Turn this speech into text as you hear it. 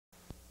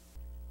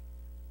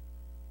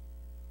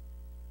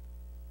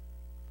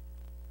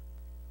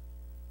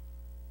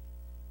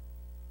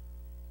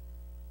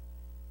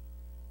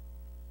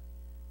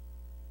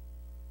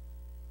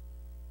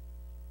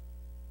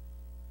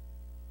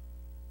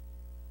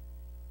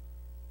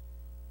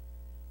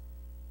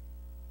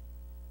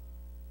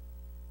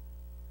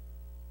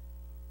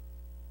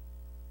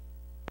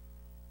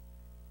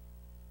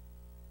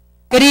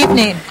Good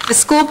evening. The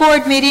school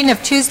board meeting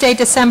of Tuesday,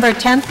 December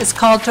 10th is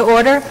called to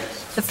order.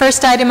 The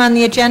first item on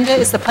the agenda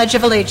is the Pledge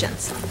of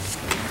Allegiance.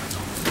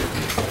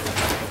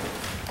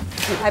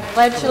 I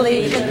pledge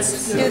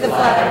allegiance to the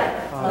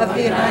flag of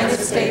the United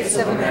States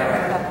of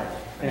America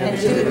and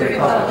to the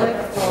republic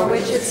for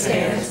which it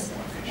stands,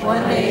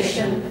 one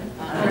nation,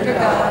 under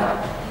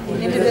God,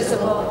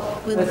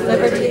 indivisible, with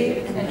liberty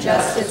and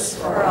justice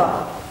for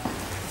all.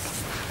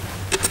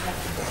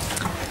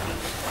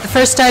 The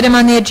first item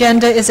on the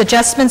agenda is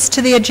adjustments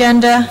to the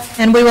agenda,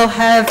 and we will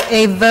have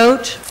a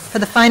vote for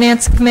the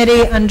Finance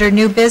Committee under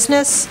new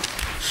business.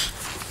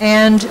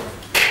 And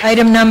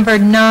item number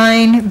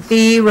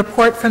 9B,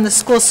 report from the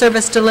School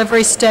Service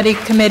Delivery Study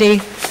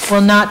Committee,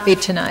 will not be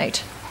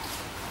tonight.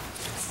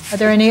 Are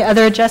there any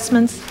other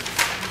adjustments?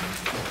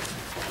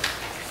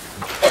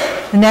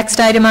 The next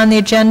item on the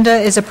agenda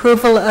is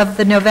approval of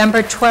the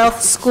November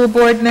 12th school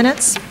board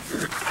minutes.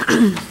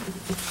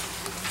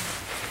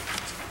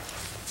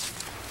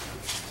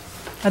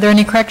 Are there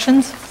any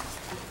corrections?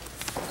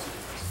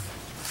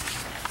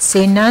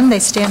 Seeing none, they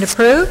stand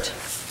approved.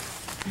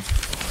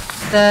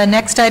 The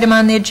next item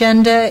on the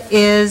agenda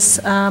is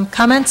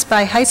comments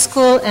by high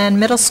school and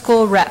middle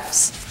school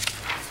reps.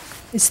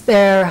 Is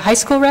there high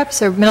school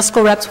reps or middle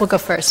school reps? We'll go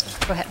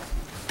first. Go ahead.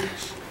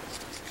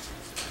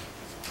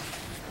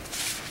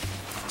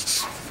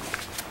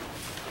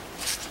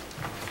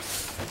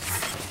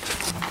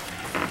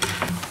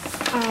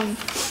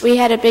 We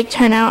had a big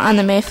turnout on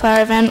the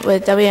Mayflower event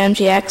with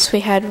WMGX. We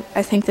had,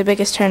 I think, the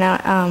biggest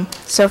turnout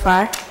so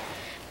far.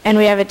 And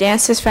we have a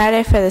dance this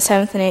Friday for the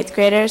 7th and 8th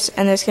graders,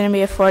 and there's going to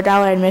be a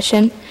 $4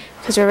 admission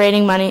because we're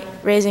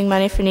raising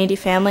money for needy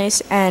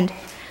families. And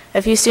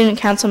a few student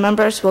council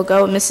members will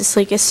go with Mrs.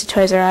 Sleekus to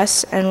Toys R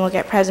Us, and we'll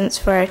get presents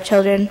for our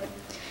children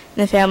and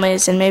the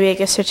families, and maybe a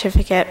gift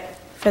certificate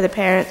for the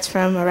parents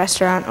from a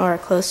restaurant or a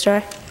clothes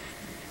store.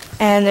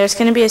 And there's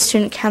going to be a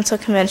student council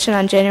convention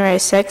on January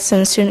 6th,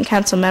 and the student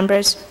council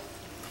members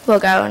will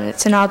go, and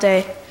it's an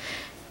all-day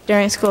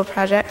during school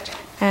project,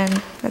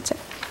 and that's it.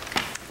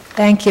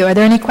 Thank you. Are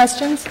there any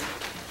questions?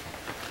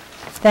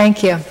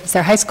 Thank you. Is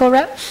there a high school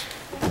rep?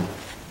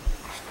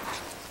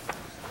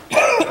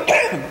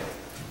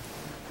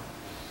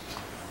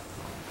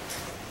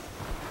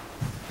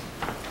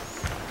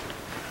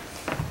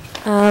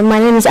 My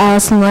name is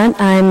Allison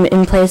Lunt. I'm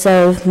in place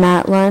of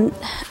Matt Lunt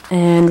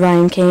and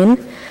Ryan Kane.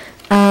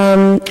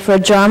 For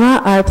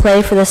drama, our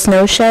play for the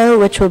Snow Show,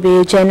 which will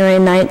be January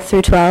 9th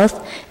through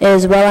 12th,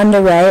 is well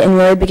underway and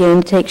really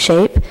beginning to take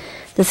shape.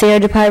 The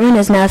theater department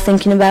is now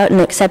thinking about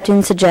and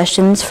accepting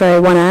suggestions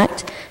for one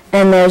act,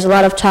 and there's a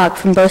lot of talk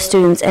from both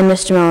students and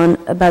Mr. Mellon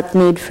about the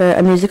need for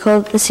a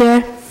musical this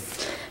year.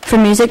 For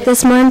music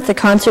this month, the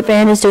concert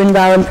band is doing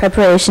well in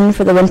preparation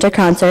for the winter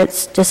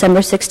concerts, December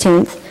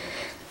 16th,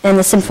 and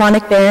the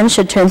symphonic band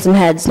should turn some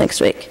heads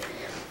next week.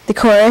 The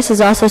chorus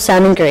is also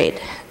sounding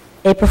great.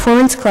 A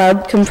performance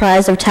club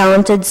comprised of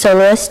talented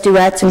soloists,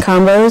 duets, and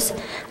combos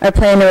are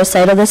playing a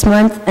recital this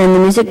month, and the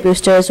Music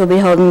Boosters will be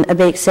holding a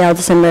bake sale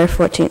December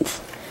 14th.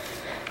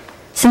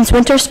 Since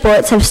winter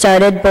sports have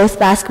started, both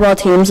basketball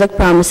teams look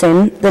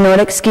promising. The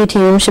Nordic ski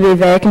team should be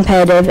very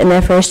competitive in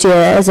their first year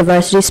as a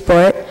varsity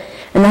sport,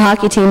 and the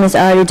hockey team has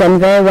already done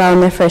very well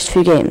in their first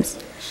few games.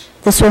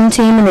 The swim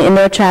team and the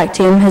indoor track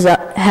team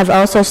have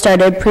also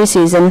started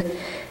preseason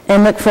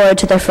and look forward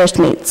to their first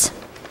meets.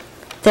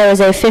 There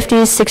was a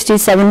 50s, 60s,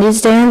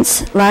 70s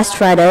dance last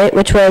Friday,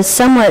 which was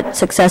somewhat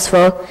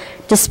successful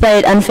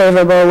despite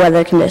unfavorable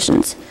weather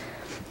conditions.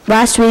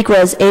 Last week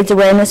was AIDS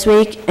Awareness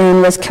Week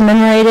and was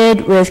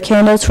commemorated with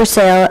candles for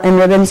sale and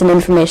ribbons and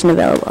information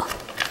available.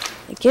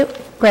 Thank you.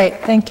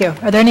 Great, thank you.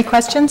 Are there any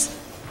questions?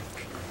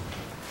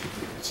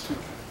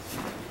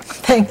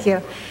 Thank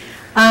you.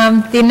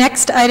 The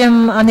next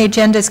item on the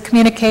agenda is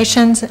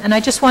communications, and I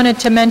just wanted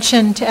to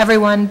mention to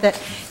everyone that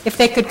if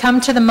they could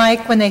come to the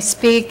mic when they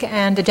speak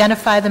and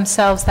identify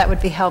themselves, that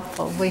would be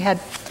helpful. We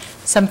had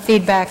some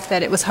feedback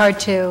that it was hard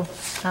to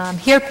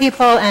hear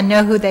people and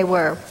know who they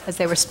were as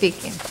they were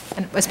speaking,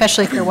 and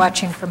especially if you're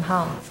watching from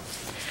home.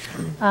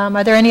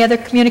 Are there any other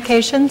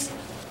communications?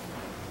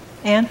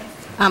 Ann?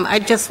 I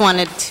just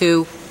wanted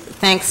to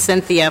thank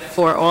Cynthia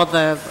for all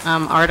the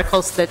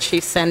articles that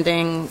she's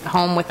sending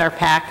home with our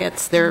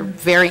packets. They're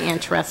very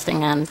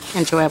interesting and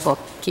enjoyable.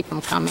 Keep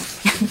them coming.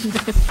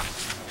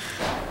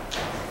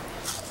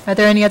 Are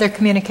there any other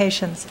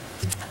communications?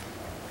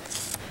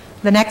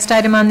 The next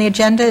item on the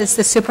agenda is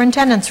the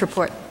superintendent's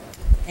report.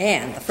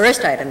 And the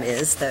first item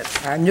is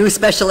that our new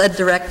special ed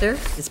director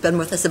has been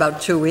with us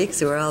about 2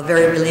 weeks. We're all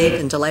very relieved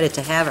and delighted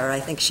to have her. I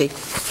think she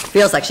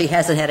feels like she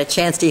hasn't had a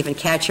chance to even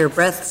catch her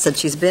breath since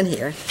she's been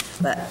here.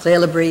 But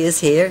Claire Labrie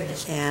is here,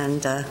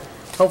 and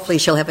hopefully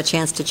she'll have a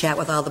chance to chat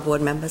with all the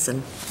board members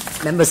and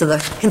members of the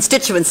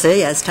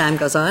constituency as time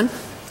goes on.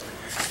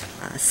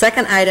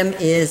 Second item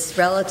is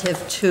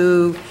relative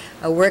to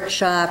a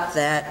workshop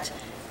that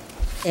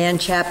Ann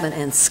Chapman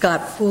and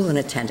Scott Poulin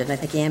attended. I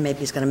think Ann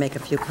maybe is going to make a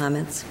few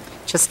comments.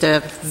 Just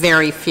a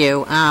very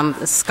few.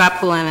 Scott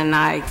Poulin and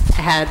I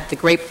had the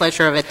great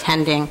pleasure of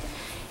attending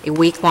a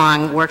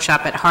week-long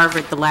workshop at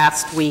Harvard the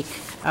last week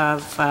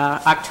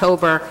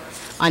October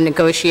on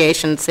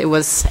negotiations. It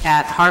was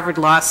at Harvard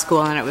Law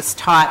School, and it was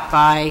taught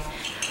by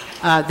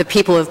the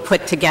people who have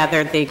put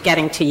together the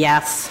Getting to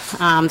Yes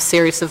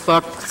series of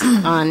books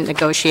on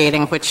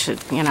negotiating, which,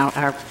 you know,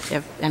 are,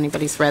 if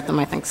anybody's read them,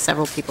 I think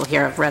several people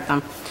here have read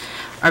them,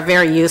 are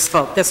very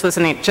useful. This was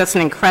just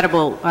an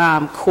incredible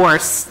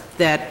course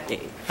that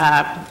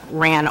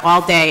ran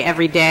all day,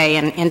 every day,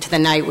 and into the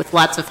night with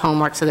lots of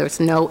homework, so there was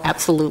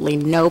absolutely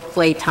no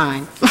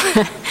playtime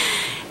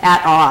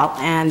at all.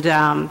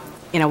 And,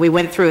 you know, we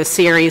went through a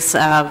series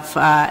of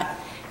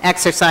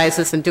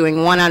exercises and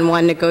doing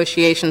one-on-one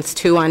negotiations,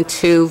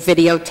 two-on-two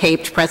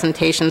videotaped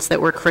presentations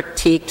that were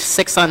critiqued,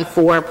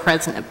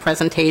 6-on-4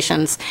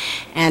 presentations,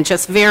 and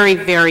just very,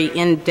 very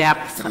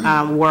in-depth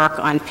work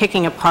on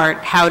picking apart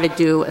how to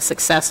do a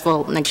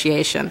successful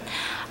negotiation.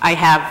 I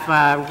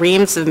have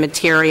reams of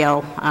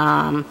material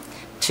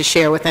to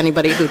share with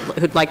anybody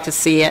who'd like to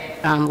see it,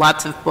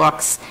 lots of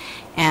books.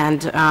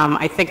 And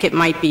I think it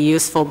might be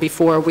useful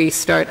before we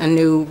start a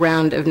new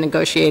round of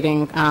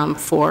negotiating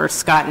for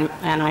Scott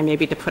and I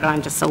maybe to put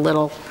on just a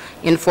little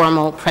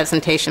informal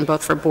presentation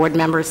both for board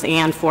members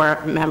and for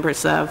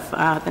members of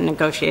the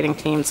negotiating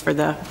teams for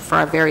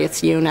our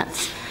various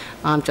units,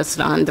 just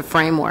on the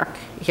framework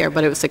here.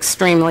 But it was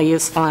extremely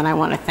useful, and I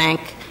want to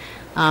thank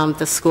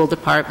the school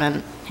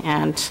department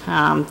and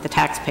the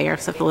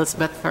taxpayers of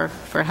Elizabeth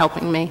for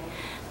helping me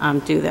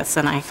do this,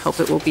 and I hope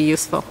it will be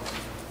useful.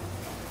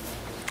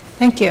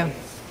 Thank you.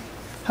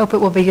 Hope it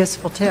will be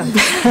useful, too.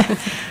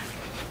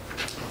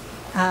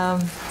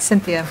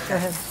 Cynthia, go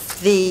ahead.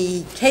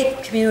 The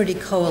Cape Community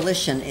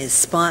Coalition is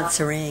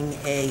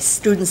sponsoring a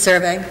student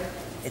survey.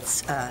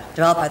 It's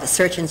developed by the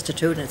Search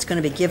Institute, and it's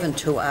going to be given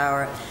to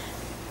our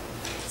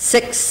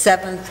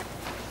 7th,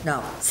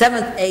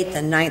 8th,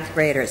 and 9th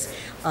graders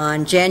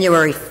on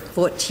January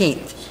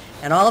 14th.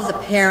 And all of the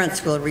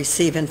parents will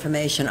receive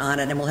information on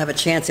it, and will have a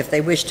chance, if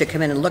they wish to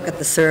come in and look at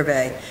the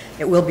survey,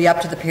 it will be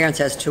up to the parents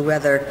as to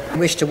whether they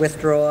wish to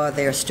withdraw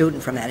their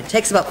student from that. It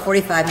takes about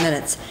 45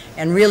 minutes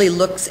and really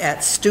looks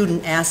at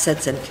student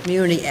assets and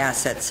community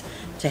assets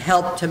to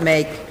help to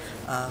make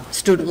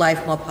student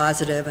life more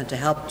positive and to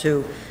help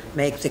to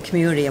make the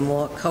community a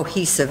more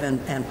cohesive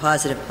and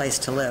positive place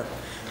to live.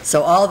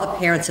 So all of the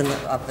parents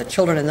of the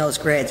children in those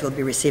grades will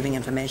be receiving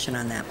information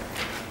on that.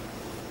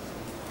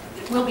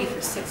 Will be for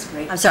 6th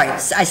grade. I'm sorry, I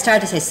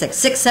started to say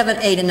 6, 7,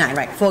 8, and 9,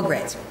 right, 4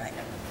 grades, right,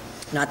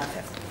 not the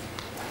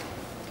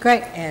 5th.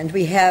 Great. And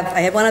I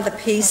had one other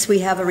piece. We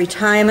have a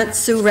retirement.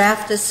 Sue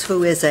Raftis,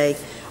 who is a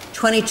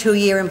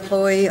 22-year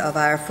employee of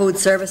our food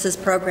services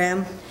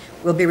program,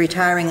 will be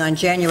retiring on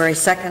January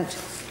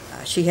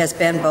 2nd. She has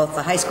been both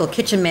the high school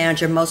kitchen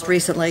manager most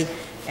recently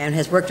and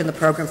has worked in the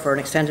program for an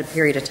extended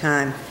period of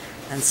time.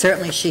 And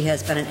certainly she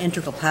has been an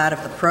integral part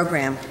of the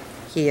program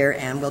here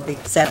and will be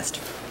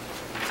sentenced.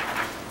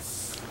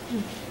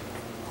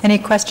 Any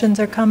questions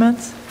or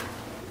comments?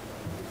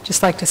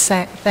 Just like to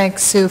thank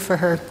Sue for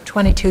her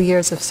 22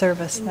 years of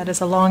service. That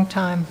is a long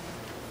time.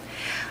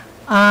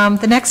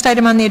 The next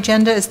item on the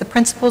agenda is the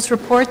principal's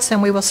reports,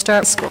 and we will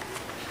start with school.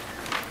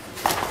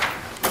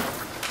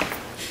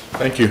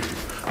 Thank you.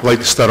 I'd like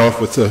to start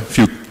off with a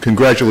few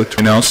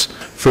congratulatory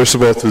announcements. First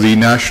of all, through the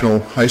National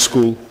High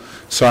School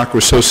Soccer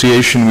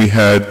Association, we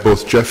had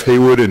both Jeff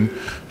Haywood and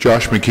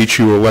Josh McKeechee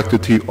who were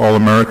elected to the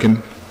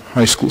All-American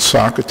High School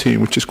Soccer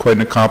team, which is quite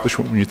an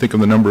accomplishment when you think of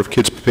the number of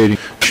kids participating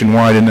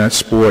nationwide in that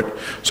sport.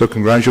 So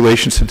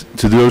congratulations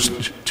to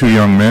those two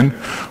young men.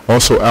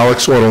 Also,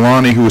 Alex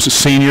Ortolani, who is a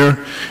senior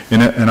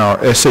and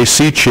our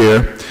SAC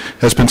chair,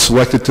 has been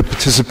selected to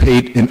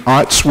participate in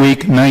Arts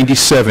Week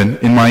 97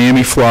 in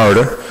Miami,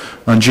 Florida,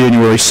 on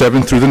January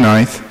 7th through the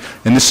 9th.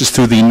 And this is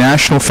through the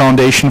National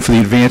Foundation for the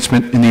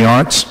Advancement in the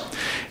Arts.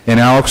 And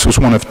Alex was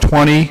one of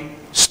 20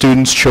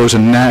 students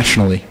chosen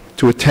nationally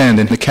to attend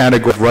in the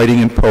category of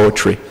writing and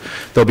poetry.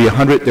 There'll be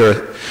 100,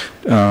 there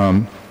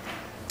are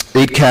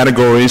 8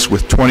 categories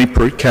with 20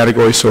 per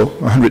category, so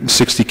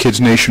 160 kids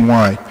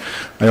nationwide.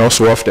 I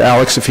also offered to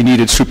Alex if he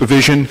needed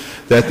supervision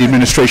that the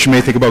administration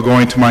may think about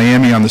going to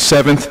Miami on the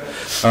 7th,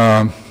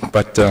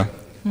 but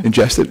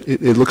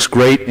it looks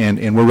great,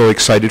 and we're really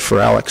excited for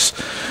Alex.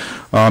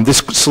 This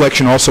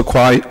selection also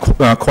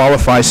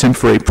qualifies him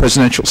for a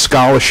presidential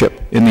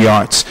scholarship in the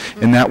arts,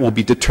 and that will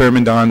be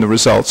determined on the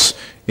results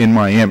in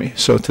Miami.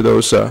 So to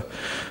those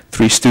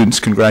 3 students,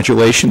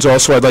 congratulations.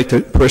 Also, I'd like to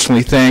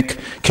personally thank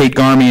Kate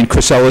Garmy and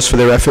Chris Ellis for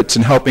their efforts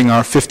in helping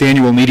our 5th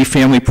annual Needy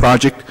Family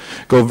Project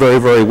go very,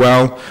 very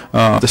well.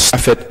 The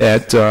staff at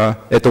the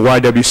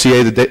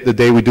YWCA, the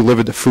day we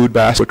delivered the food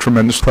basket, were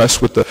tremendous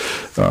impressed with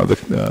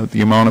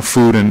the amount of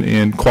food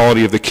and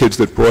quality of the kids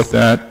that brought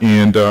that,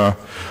 and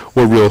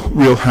we're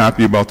real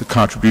happy about the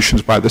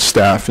contributions by the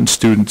staff and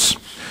students.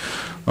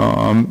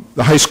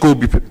 The high school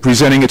will be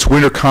presenting its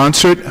winter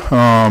concert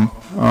on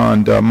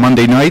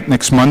Monday night,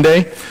 next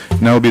Monday, and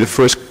that will be the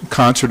first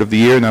concert of the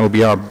year, and that will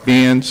be our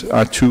bands,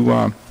 our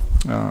 2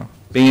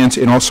 bands,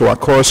 and also our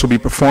chorus will be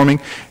performing.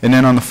 And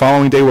then on the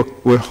following day,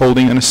 we're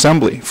holding an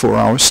assembly for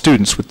our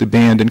students with the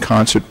band and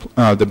concert,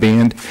 the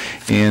band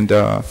and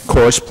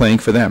chorus playing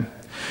for them.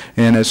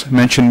 And as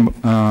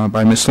mentioned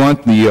by Ms.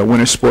 Lunt, the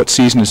winter sports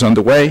season is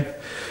underway.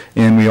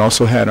 And we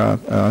also had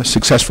a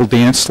successful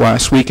dance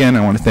last weekend.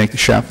 I want to thank the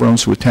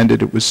chaperones who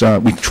attended. It was,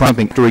 we tried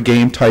to do a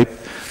game type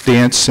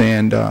dance,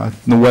 and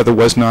the weather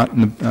was not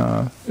in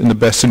the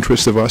best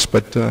interest of us,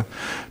 but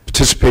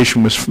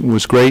participation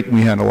was great, and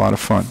we had a lot of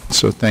fun.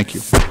 So thank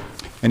you.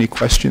 Any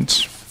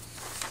questions?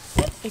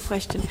 A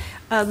question.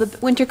 The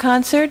winter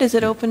concert, is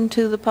it open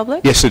to the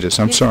public? Yes, it is.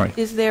 I'm sorry.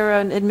 Is there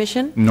an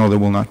admission? No, there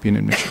will not be an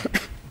admission.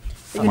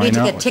 You need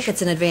to get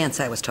tickets in advance,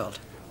 I was told.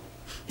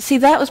 See,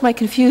 that was my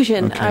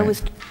confusion. Okay. I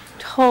was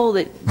told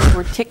that there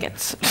were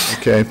tickets.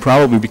 Okay,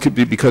 probably could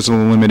be because of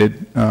the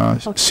limited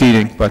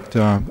seating, but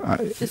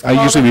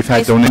usually we've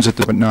had donations at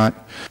the, but not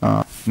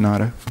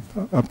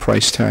a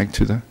price tag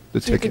to the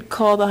So you ticket. could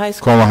call the high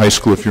school. Call the high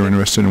school if you're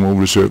interested, and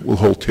we'll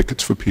hold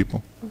tickets for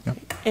people. Yeah.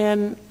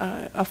 And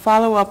a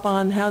follow-up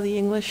on how the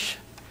English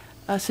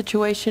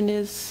situation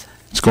is.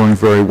 It's going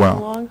very well.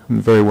 Along?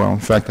 Very well. In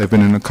fact, I've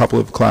been in a couple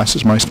of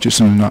classes,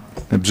 just in an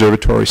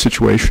observatory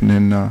situation,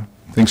 and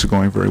things are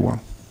going very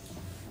well.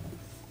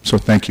 So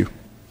thank you.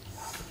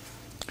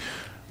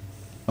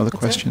 Other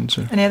questions?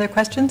 Any other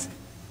questions?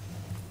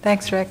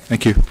 Thanks, Rick.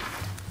 Thank you.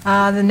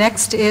 The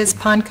next is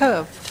Pond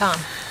Cove. Tom.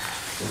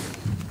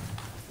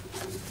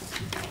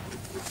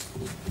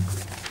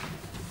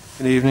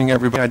 Good evening,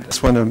 everybody. I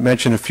just want to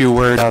mention a few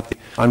words about the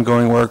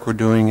ongoing work we're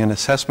doing in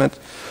assessment.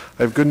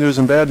 I have good news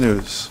and bad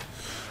news.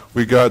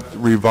 We got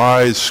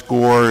revised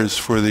scores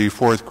for the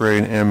 4th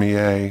grade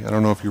MEA. I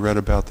don't know if you read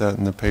about that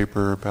in the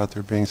paper, about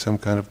there being some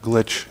kind of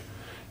glitch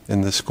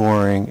in the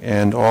scoring,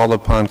 and all the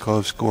Pond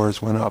Cove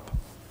scores went up.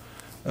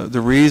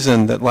 The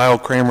reason that Lyle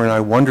Kramer and I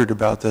wondered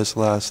about this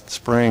last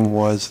spring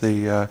was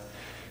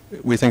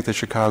we think the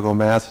Chicago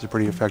Math is a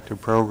pretty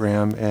effective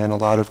program, and a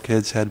lot of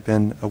kids had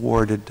been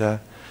awarded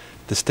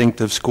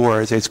distinctive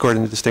scores. They scored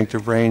in the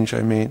distinctive range,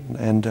 I mean,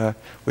 and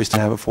we used to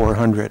have a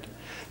 400.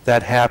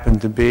 That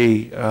happened to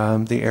be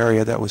the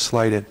area that was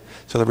slighted.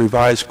 So the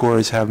revised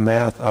scores have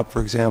math up,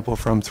 for example,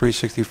 from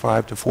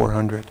 365 to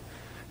 400,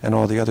 and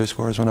all the other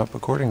scores went up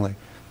accordingly.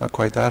 Not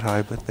quite that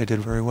high, but they did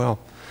very well.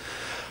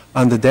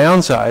 On the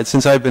downside,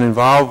 since I've been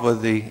involved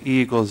with the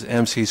E equals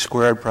MC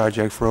squared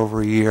project for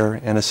over a year,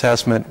 and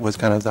assessment was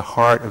kind of the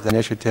heart of the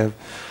initiative,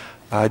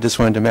 I just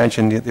wanted to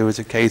mention that there was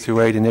a K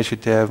through 8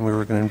 initiative, and we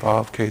were going to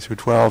involve K through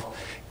 12.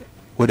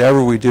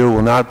 Whatever we do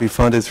will not be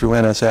funded through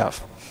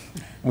NSF.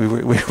 We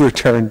were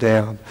turned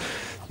down.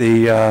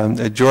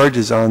 George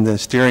is on the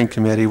steering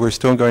committee. We're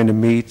still going to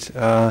meet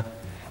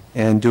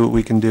and do what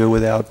we can do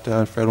without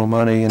federal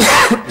money, and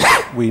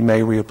we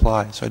may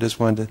reapply. So I just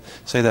wanted to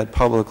say that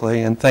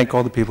publicly and thank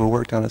all the people who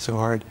worked on it so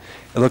hard.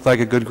 It looked like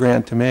a good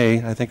grant to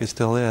me. I think it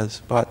still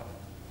is, but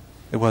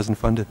it wasn't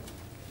funded.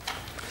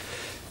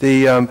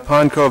 The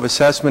Pond Cove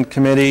Assessment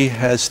Committee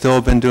has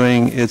still been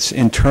doing its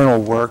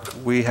internal work.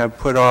 We have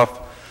put off,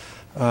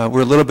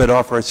 we're a little bit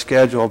off our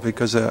schedule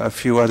because a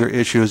few other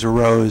issues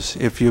arose.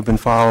 If you've been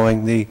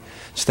following the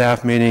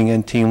staff meeting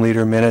and team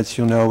leader minutes,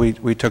 you'll know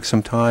we took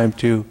some time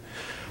to,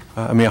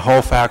 a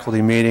whole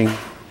faculty meeting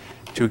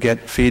to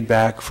get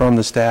feedback from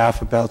the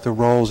staff about the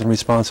roles and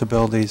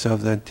responsibilities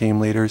of the team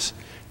leaders.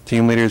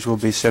 Team leaders will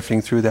be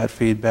sifting through that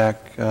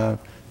feedback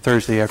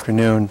Thursday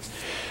afternoon.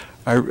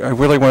 I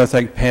really want to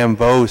thank Pam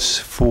Bose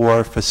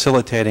for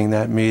facilitating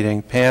that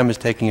meeting. Pam is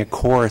taking a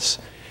course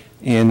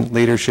in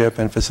leadership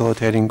and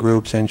facilitating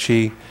groups, and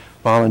she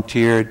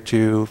volunteered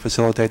to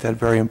facilitate that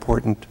very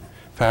important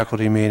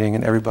faculty meeting,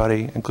 and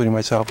everybody, including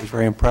myself, was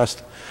very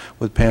impressed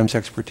with Pam's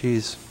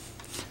expertise.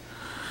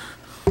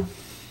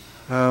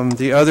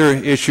 The other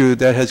issue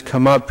that has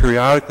come up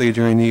periodically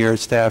during the year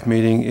staff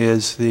meeting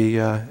is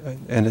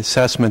an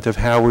assessment of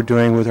how we're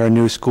doing with our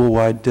new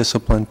school-wide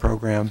discipline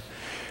program.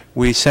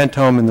 We sent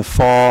home in the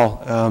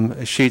fall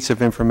sheets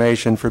of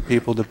information for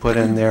people to put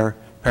in their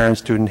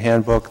parent-student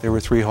handbook. There were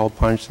 3 hole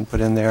punched and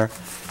put in there.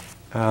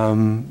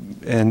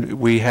 And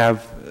we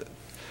have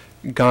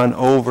gone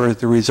over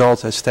the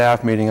results at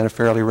staff meeting on a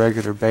fairly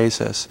regular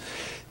basis.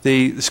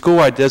 The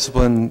school-wide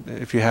discipline,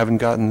 if you haven't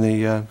gotten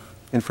the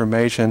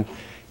information,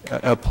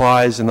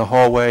 applies in the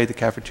hallway, the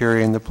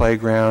cafeteria, and the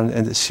playground,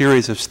 and a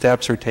series of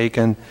steps are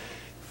taken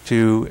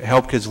to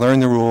help kids learn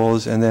the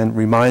rules and then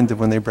remind them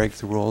when they break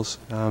the rules.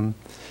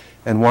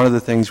 And one of the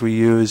things we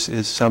use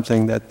is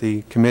something that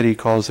the committee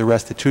calls the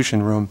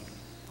restitution room.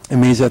 It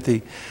means that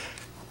the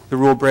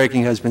rule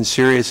breaking has been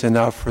serious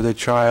enough for the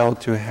child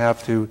to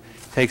have to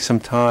take some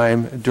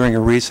time during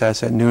a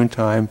recess at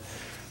noontime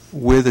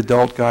with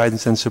adult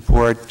guidance and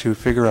support to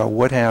figure out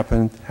what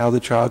happened, how the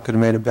child could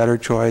have made a better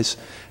choice,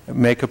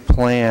 make a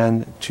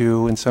plan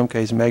to, in some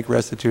cases, make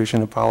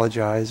restitution,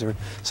 apologize, or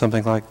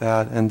something like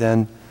that, and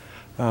then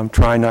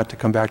try not to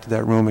come back to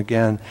that room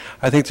again.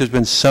 I think there's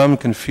been some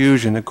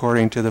confusion,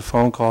 according to the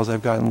phone calls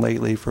I've gotten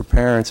lately for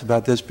parents,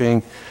 about this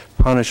being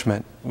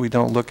punishment. We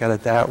don't look at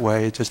it that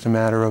way. It's just a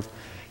matter of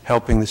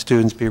helping the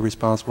students be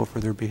responsible for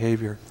their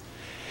behavior.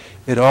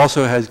 It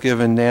also has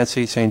given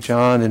Nancy St.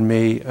 John and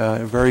me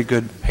a very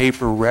good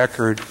paper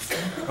record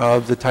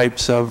of the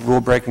types of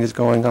rule breaking that's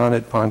going on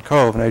at Pond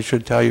Cove. And I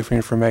should tell you for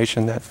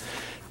information that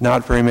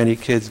not very many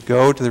kids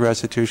go to the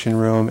restitution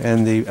room,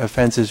 and the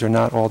offenses are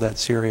not all that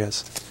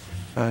serious.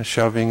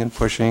 Shoving and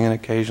pushing and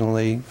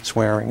occasionally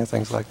swearing and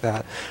things like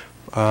that.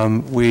 But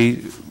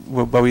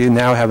we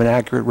now have an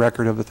accurate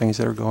record of the things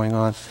that are going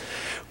on.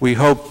 We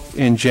hope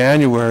in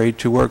January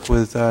to work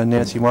with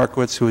Nancy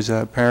Markowitz, who is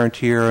a parent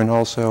here and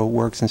also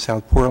works in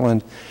South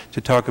Portland, to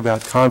talk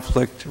about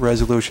conflict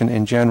resolution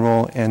in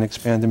general and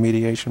expand the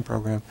mediation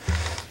program.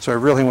 So I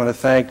really want to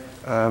thank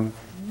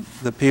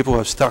the people who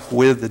have stuck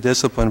with the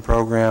discipline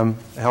program,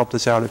 helped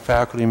us out at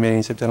faculty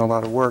meetings, have done a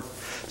lot of work.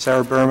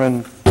 Sarah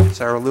Berman,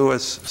 Sarah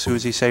Lewis,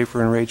 Susie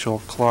Safer, and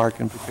Rachel Clark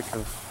in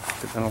particular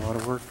have done a lot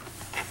of work.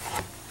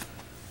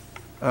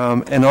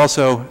 And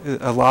also,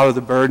 a lot of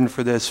the burden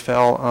for this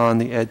fell on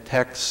the ed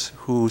techs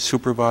who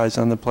supervise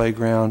on the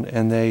playground,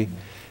 and they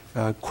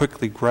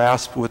quickly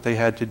grasped what they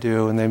had to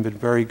do, and they've been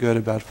very good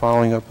about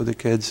following up with the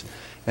kids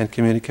and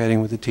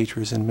communicating with the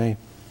teachers and me.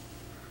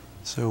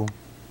 So,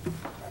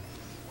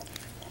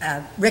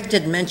 Rick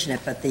didn't mention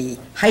it, but the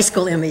high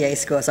school MEA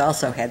scores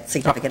also had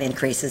significant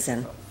increases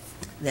in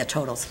their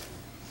totals.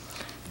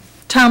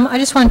 Tom, I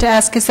just wanted to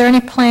ask, is there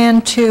any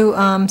plan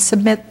to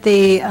submit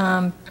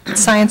the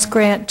science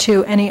grant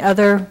to any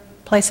other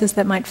places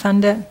that might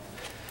fund it?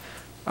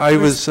 I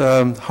was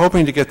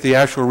hoping to get the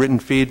actual written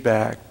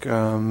feedback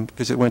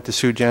because it went to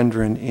Sue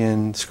Gendron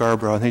in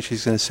Scarborough. I think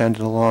she's going to send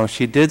it along.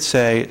 She did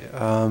say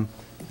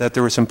that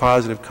there were some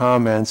positive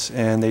comments,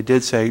 and they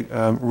did say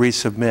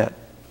resubmit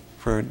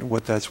for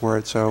what that's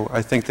worth. So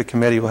I think the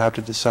committee will have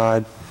to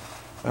decide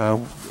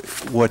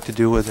what to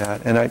do with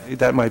that. And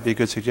that might be a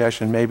good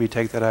suggestion. Maybe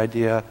take that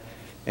idea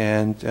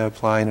and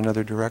apply in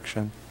another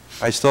direction.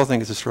 I still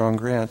think it's a strong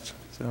grant.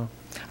 So,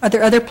 are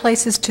there other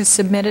places to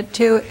submit it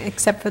to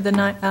except for the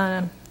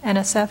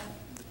NSF?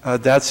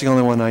 That's the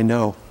only one I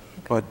know.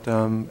 But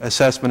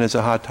assessment is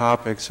a hot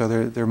topic, so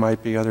there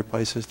might be other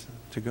places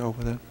to go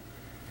with it.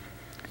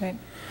 Great.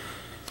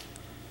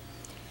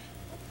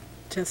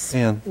 Just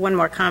Ann. one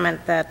more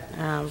comment that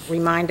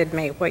reminded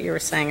me of what you were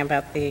saying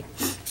about the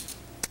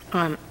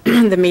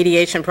the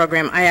mediation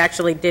program. I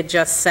actually did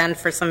just send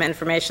for some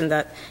information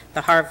that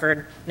the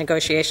Harvard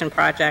Negotiation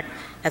Project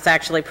has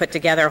actually put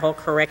together a whole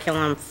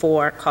curriculum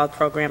called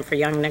Program for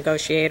Young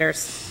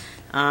Negotiators,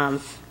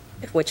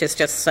 which is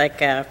just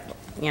like a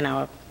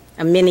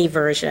mini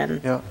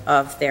version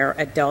of their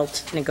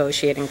adult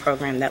negotiating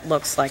program that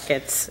looks like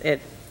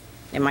it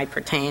might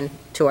pertain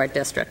to our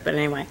district. But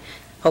anyway,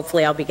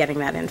 hopefully I'll be getting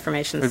that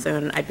information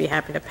soon. I'd be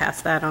happy to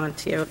pass that on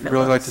to you. I'd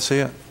really like to see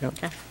it. Yep.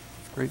 Okay.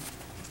 Great.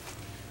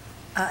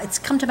 It's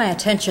come to my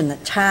attention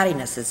that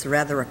tardiness is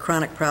rather a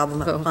chronic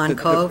problem at Pond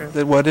Cove.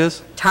 What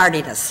is?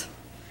 Tardiness.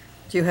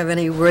 Do you have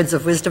any words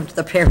of wisdom to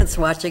the parents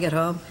watching at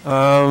home?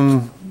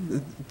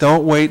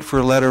 Don't wait for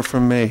a letter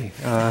from me.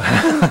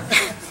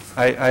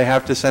 I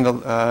have to send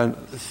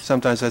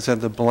sometimes I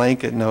send a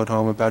blanket note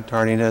home about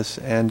tardiness,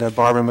 and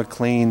Barbara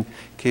McLean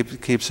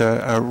keeps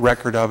a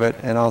record of it,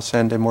 and I'll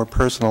send a more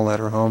personal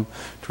letter home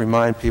to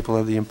remind people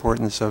of the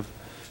importance of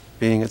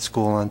being at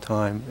school on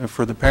time. And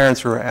for the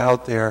parents who are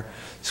out there,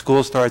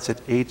 school starts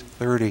at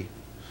 8:30,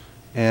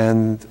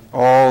 and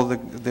all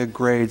the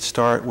grades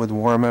start with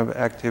warm-up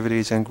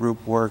activities and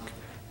group work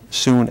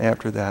soon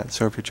after that.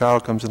 So if your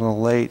child comes in a little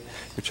late,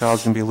 your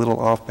child's going to be a little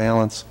off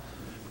balance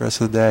the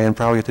rest of the day and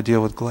probably have to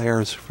deal with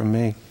glares from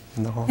me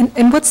in the hall.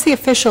 And what's the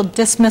official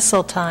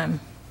dismissal time?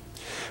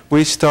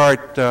 We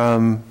start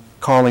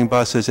calling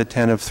buses at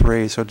 10 of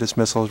 3, so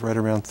dismissal is right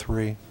around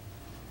 3.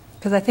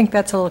 Because I think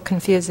that's a little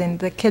confusing.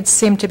 The kids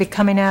seem to be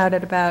coming out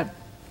at about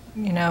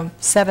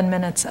 7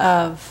 minutes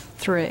of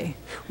 3.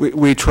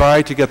 We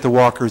try to get the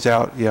walkers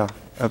out,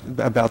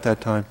 about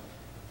that time.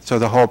 So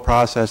the whole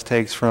process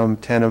takes from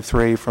 10 of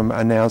 3, from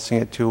announcing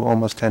it to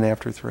almost 10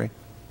 after 3.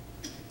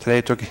 Today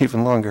it took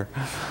even longer.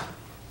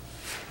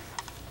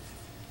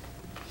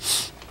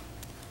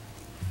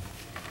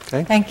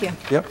 Okay. Thank you.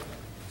 Yep.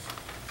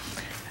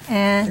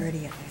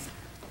 And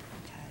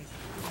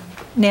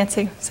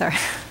Nancy, sorry.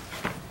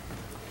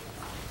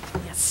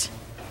 Yes.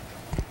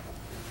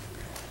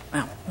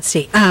 Well, let's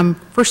see.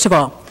 First of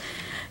all,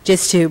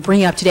 just to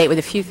bring you up to date with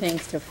a few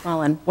things to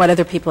follow on what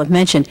other people have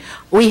mentioned,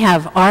 we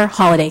have our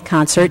holiday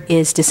concert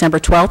is December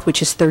 12th,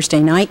 which is Thursday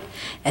night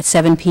at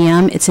 7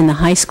 p.m. It's in the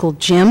high school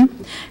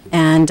gym,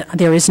 and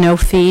there is no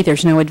fee.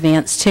 There's no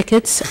advance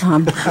tickets.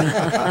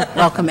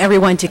 Welcome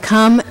everyone to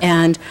come,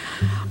 and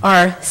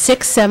our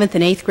 6th, 7th,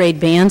 and 8th grade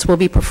bands will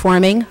be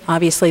performing.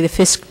 Obviously, the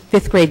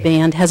 5th grade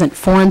band hasn't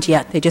formed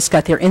yet. They just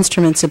got their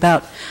instruments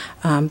about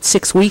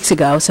 6 weeks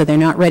ago, so they're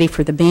not ready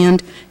for the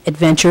band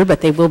adventure,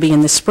 but they will be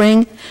in the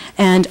spring.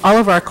 And all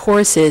of our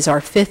choruses,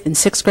 our 5th and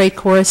 6th grade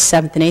chorus,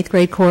 7th and 8th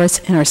grade chorus,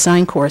 and our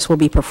sign chorus will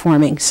be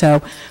performing.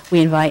 So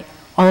we invite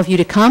all of you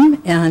to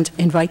come and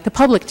invite the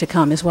public to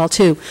come as well,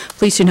 too.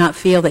 Please do not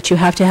feel that you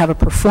have to have a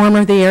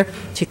performer there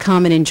to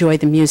come and enjoy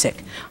the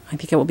music. I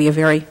think it will be a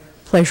very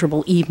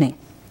pleasurable evening.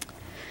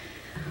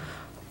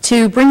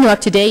 To bring you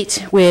up to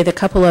date with a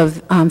couple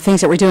of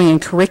things that we're doing in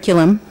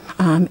curriculum,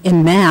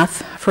 in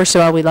math. First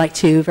of all, we'd like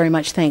to very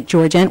much thank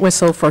George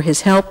Entwistle for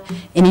his help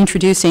in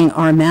introducing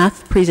our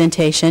math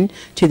presentation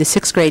to the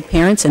 6th grade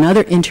parents and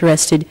other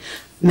interested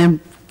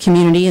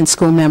community and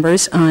school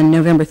members on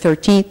November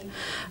 13th.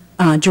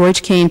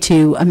 George came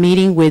to a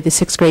meeting with the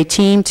 6th grade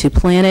team to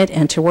plan it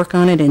and to work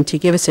on it and to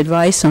give us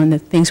advice on the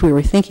things we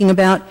were thinking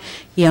about.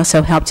 He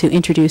also helped to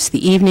introduce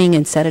the evening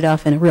and set it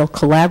off in a real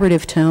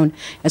collaborative tone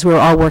as we were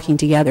all working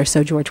together.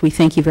 So, George, we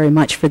thank you very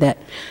much for that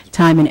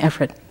time and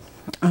effort.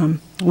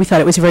 We thought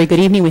it was a very good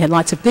evening. We had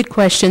lots of good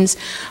questions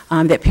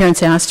that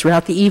parents asked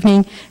throughout the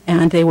evening,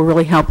 and they will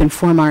really help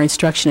inform our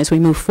instruction as we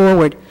move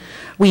forward.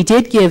 We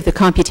did give the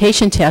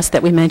computation test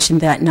that we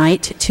mentioned that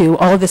night to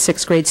all of the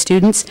 6th grade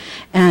students,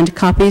 and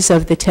copies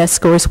of the test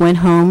scores went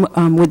home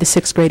with the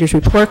 6th graders'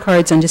 report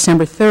cards on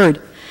December 3rd.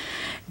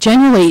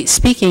 Generally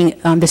speaking,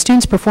 the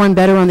students performed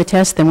better on the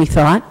test than we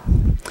thought,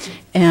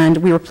 and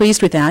we were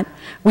pleased with that.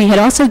 We had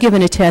also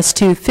given a test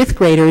to 5th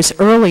graders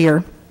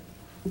earlier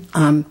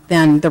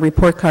than the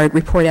report card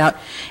report out,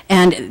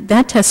 and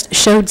that test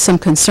showed some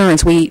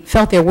concerns. We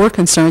felt there were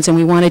concerns, and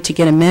we wanted to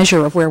get a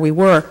measure of where we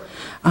were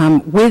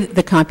with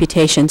the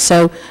computation.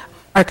 So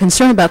our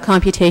concern about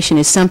computation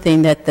is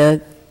something that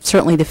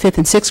certainly the 5th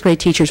and 6th grade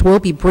teachers will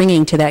be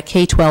bringing to that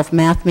K-12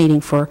 math meeting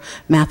for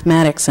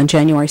mathematics on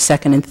January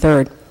 2nd and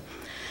 3rd.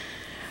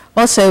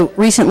 Also,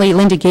 recently,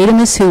 Linda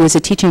Gatimus, who is a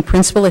teaching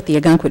principal at the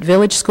Ogunquit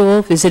Village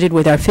School, visited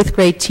with our 5th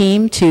grade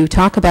team to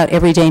talk about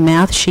everyday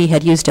math. She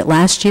had used it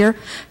last year,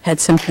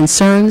 had some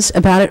concerns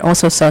about it,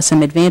 also saw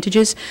some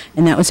advantages,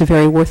 and that was a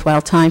very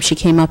worthwhile time. She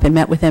came up and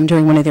met with them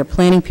during one of their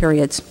planning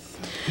periods.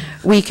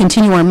 We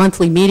continue our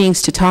monthly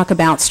meetings to talk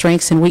about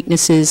strengths and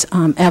weaknesses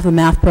of the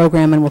math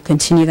program, and we'll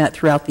continue that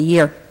throughout the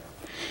year.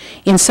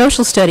 In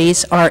social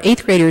studies, our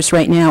 8th graders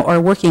right now are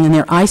working in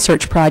their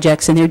iSearch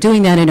projects, and they're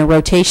doing that in a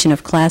rotation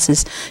of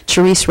classes.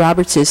 Therese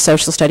Roberts'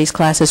 social studies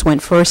classes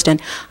went first, and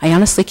I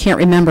honestly can't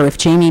remember if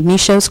Jamie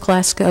Michaud's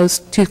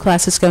two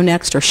classes go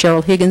next, or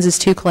Cheryl Higgins'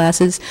 2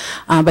 classes,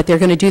 but they're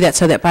going to do that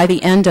so that by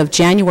the end of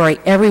January,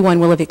 everyone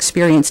will have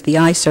experienced the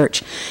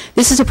iSearch.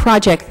 This is a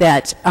project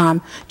that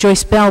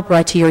Joyce Bell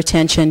brought to your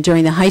attention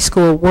during the high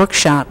school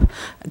workshop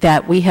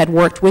that we had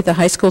worked with the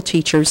high school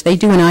teachers. They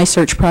do an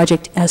iSearch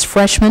project as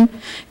freshmen.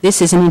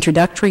 This is an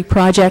introductory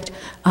project.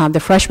 The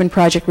freshman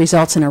project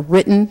results in a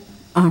written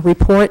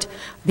report.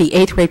 The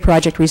 8th grade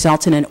project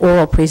results in an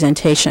oral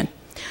presentation.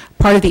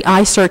 Part of the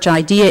iSearch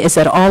idea is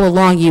that all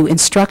along you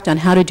instruct on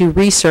how to do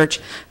research,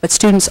 but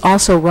students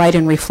also write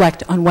and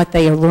reflect on what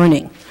they are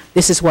learning.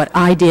 This is what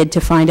I did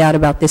to find out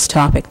about this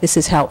topic. This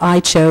is how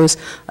I chose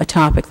a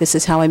topic. This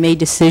is how I made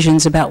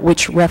decisions about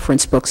which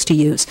reference books to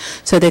use,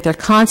 so that they're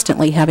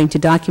constantly having to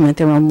document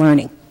their own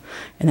learning.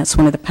 And that's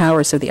one of the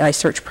powers of the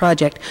iSearch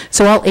project.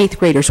 So all 8th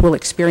graders will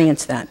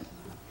experience that.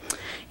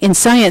 In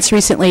science,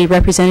 recently,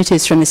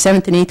 representatives from the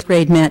 7th and 8th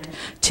grade met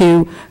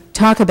to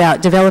talk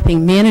about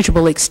developing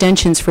manageable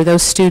extensions for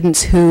those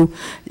students who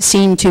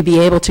seem to be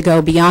able to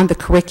go beyond the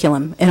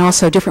curriculum, and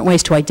also different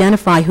ways to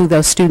identify who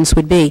those students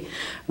would be.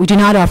 We do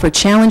not offer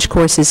challenge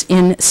courses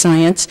in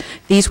science.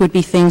 These would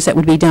be things that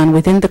would be done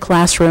within the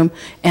classroom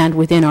and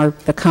within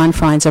the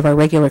confines of our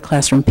regular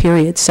classroom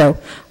period. So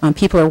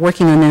people are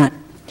working on that.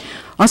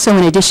 Also,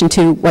 in addition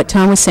to what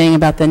Tom was saying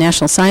about the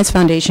National Science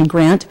Foundation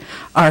grant,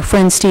 our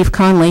friend Steve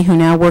Conley, who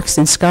now works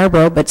in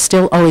Scarborough but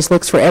still always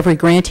looks for every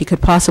grant he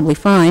could possibly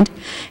find,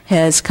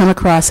 has come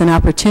across an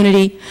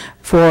opportunity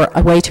for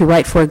a way to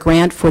write for a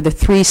grant for the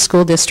 3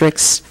 school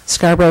districts,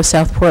 Scarborough,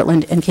 South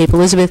Portland, and Cape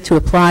Elizabeth, to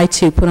apply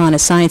to put on a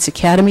science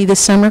academy this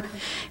summer.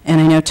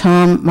 And I know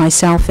Tom,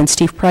 myself, and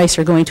Steve Price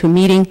are going to a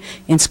meeting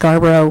in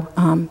Scarborough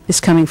this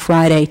coming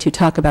Friday to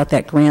talk about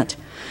that grant.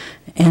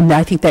 And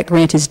I think that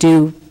grant is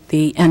due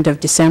the end of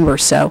December,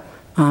 so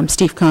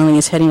Steve Conley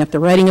is heading up the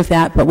writing of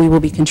that, but we will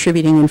be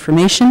contributing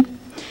information.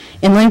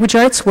 In language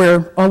arts,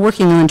 we're all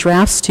working on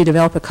drafts to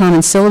develop a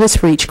common syllabus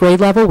for each grade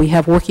level. We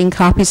have working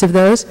copies of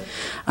those.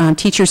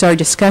 Teachers are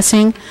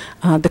discussing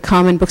the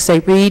common books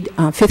they read.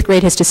 5th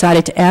grade has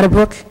decided to add a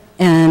book,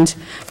 and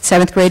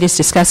 7th grade is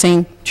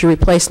discussing to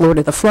replace Lord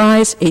of the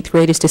Flies. 8th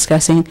grade is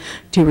discussing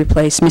to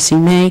replace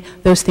Missing May.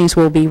 Those things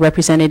will be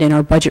represented in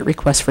our budget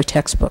request for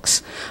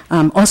textbooks.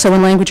 Also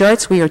in language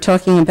arts, we are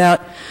talking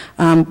about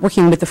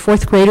working with the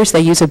 4th graders.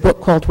 They use a book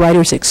called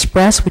Writer's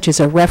Express, which is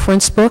a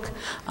reference book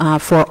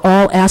for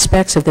all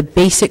aspects of the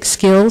basic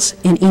skills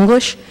in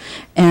English.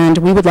 And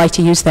we would like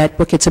to use that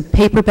book. It's a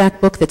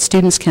paperback book that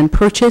students can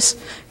purchase,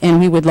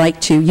 and we would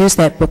like to use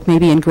that book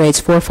maybe in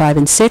grades 4, 5,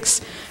 and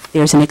 6.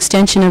 There's an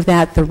extension of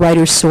that, the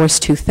Writer's Source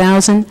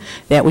 2000,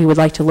 that we would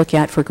like to look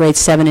at for grades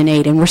 7 and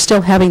 8. And we're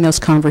still having those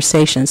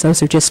conversations.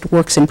 Those are just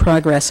works in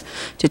progress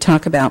to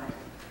talk about.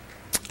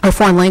 Our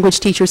foreign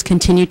language teachers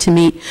continue to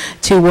meet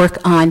to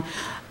work on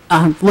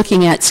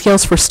looking at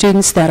skills for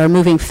students that are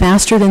moving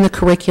faster than the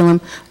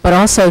curriculum, but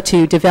also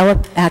to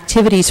develop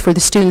activities for the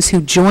students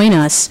who join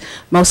us,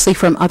 mostly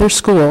from other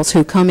schools,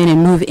 who come in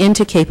and move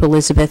into Cape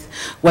Elizabeth,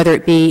 whether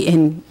it be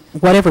in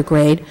whatever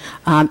grade,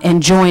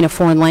 and join a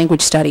foreign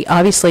language study.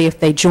 Obviously, if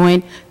they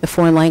join the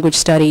foreign language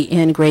study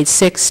in grade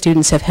 6,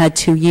 students have had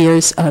 2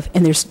 years of,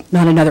 and there's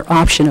not another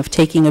option of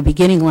taking a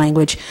beginning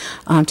language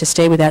to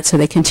stay with that, so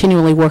they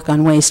continually work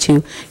on ways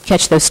to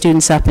catch those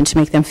students up and to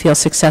make them feel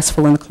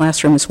successful in the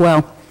classroom as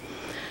well.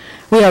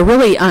 We are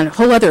really, on a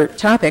whole other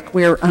topic,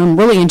 we're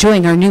really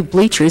enjoying our new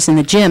bleachers in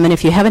the gym, and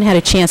if you haven't had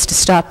a chance to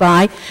stop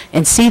by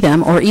and see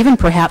them, or even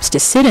perhaps to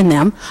sit in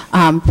them,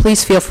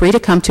 please feel free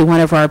to come to one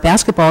of our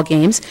basketball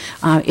games.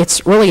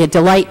 It's really a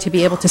delight to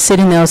be able to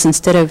sit in those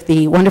instead of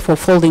the wonderful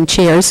folding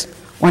chairs.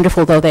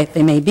 Wonderful though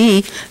they may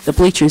be, the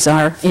bleachers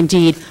are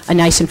indeed a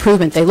nice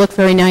improvement. They look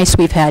very nice.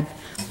 We've had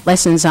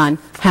lessons on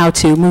how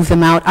to move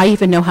them out. I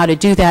even know how to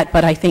do that,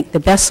 but I think the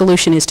best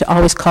solution is to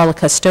always call a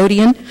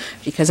custodian,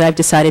 because I've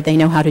decided they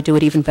know how to do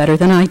it even better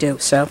than I do.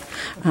 So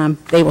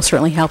they will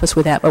certainly help us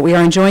with that, but we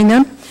are enjoying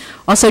them.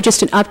 Also,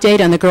 just an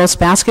update on the girls'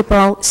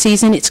 basketball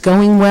season. It's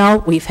going well.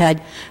 We've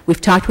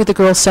talked with the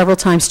girls several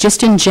times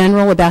just in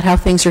general about how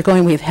things are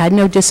going. We've had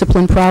no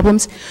discipline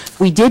problems.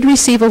 We did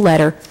receive a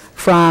letter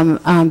from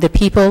the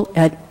people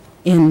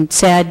in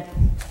SAD,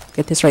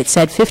 get this right,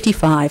 SAD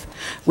 55,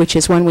 which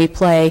is when we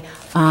play,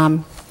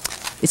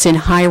 it's in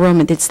Hiram,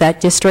 and it's that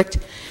district.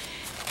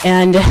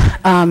 And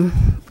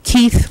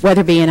Keith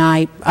Weatherby and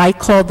I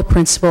called the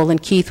principal,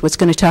 and Keith was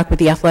going to talk with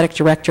the athletic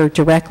director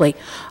directly.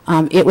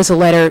 It was a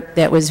letter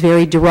that was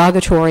very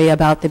derogatory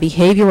about the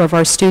behavior of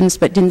our students,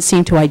 but didn't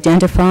seem to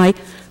identify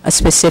a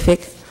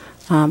specific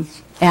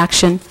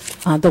action.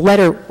 The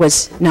letter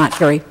was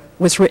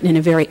written in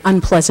a very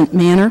unpleasant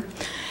manner.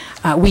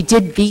 We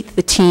did beat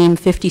the team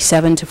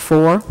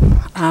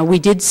 57-4. We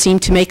did seem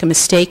to make a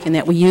mistake in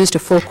that we used a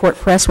full court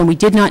press when we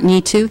did not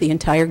need to the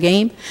entire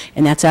game,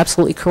 and that's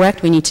absolutely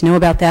correct. We need to know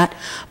about that.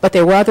 But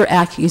there were other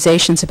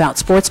accusations about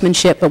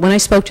sportsmanship, but when I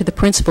spoke to the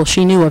principal,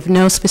 she knew of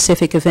no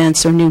specific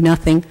events or knew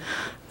nothing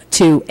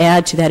to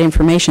add to that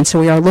information, so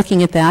we are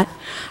looking at that.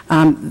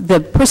 The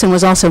person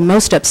was also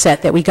most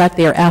upset that we got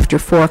there after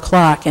 4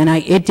 o'clock, and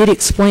it did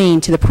explain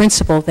to the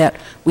principal that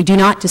we do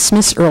not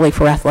dismiss early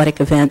for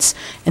athletic events,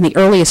 and the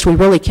earliest we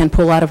really can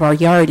pull out of our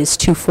yard is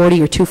 2:40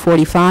 or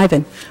 2:45,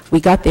 and we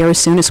got there as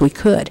soon as we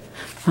could.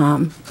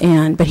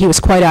 But he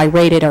was quite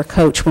irate at our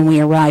coach when we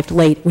arrived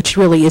late, which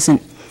really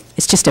isn't,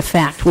 it's just a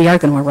fact. We are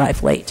going to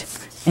arrive late.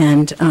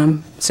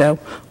 And so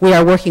we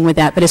are working with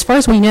that. But as far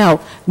as we know,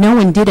 no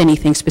one did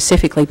anything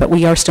specifically, but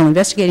we are still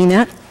investigating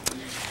that.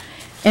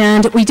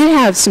 And we did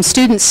have some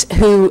students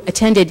who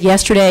attended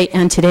yesterday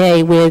and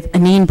today with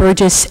Anine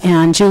Burgess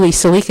and Julie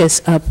Salikas,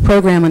 a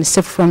program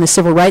from the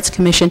Civil Rights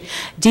Commission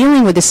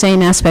dealing with the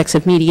same aspects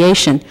of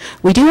mediation.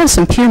 We do have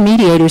some peer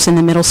mediators in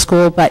the middle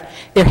school, but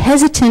they're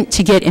hesitant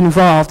to get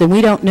involved, and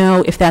we don't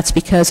know if that's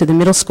because of the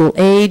middle school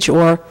age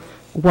or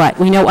what.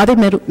 We know other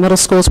middle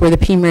schools where the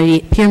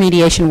peer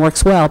mediation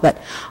works well, but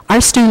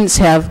our students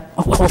have,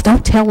 well,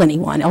 don't tell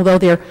anyone, although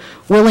they're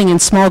willing in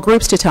small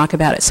groups to talk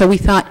about it. So we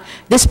thought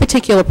this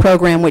particular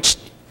program, which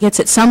gets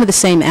at some of the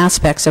same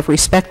aspects of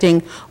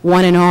respecting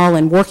one and all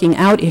and working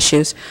out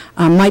issues,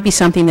 might be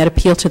something that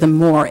appealed to them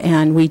more.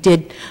 And we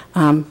did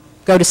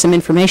go to some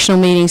informational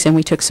meetings, and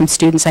we took some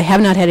students. I have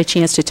not had a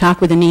chance to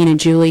talk with Anine and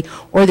Julie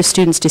or the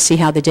students to see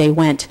how the day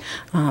went,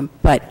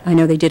 but I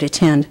know they did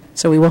attend,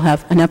 so we will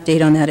have an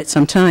update on that at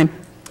some time.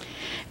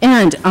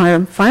 And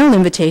our final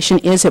invitation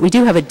is that we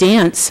do have a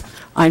dance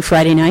on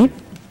Friday night,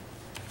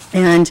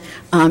 and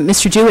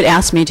Mr. Jewett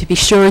asked me to be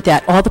sure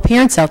that all the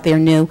parents out there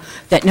knew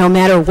that no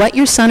matter what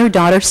your son or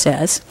daughter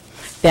says,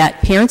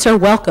 that parents are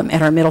welcome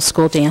at our middle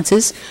school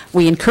dances.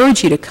 We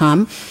encourage you to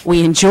come.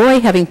 We enjoy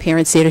having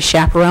parents there to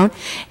chaperone,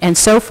 and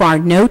so far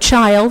no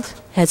child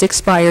has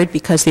expired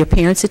because their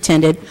parents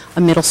attended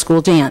a middle school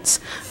dance.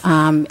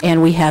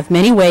 And we have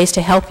many ways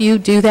to help you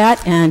do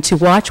that and to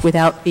watch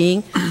without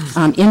being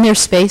in their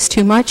space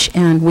too much,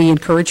 and we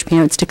encourage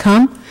parents to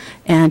come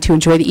and to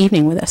enjoy the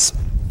evening with us.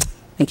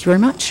 Thank you very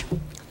much.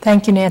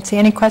 Thank you, Nancy.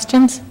 Any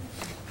questions?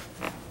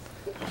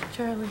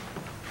 Charlie.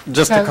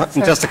 Just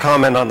a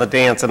comment on the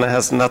dance, and it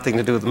has nothing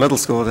to do with the middle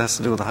school, it has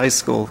to do with the high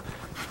school.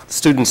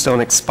 Students don't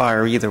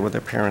expire either with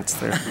their parents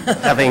there,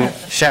 having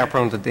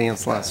chaperoned the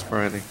dance last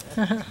Friday.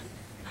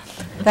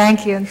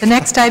 Thank you. The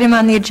next item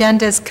on the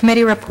agenda is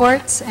committee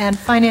reports and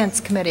Finance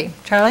Committee.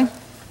 Charlie?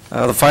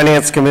 The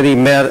Finance Committee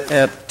met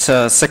at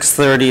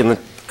 6:30 in the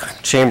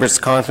Chamber's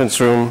conference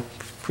room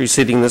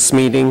preceding this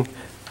meeting.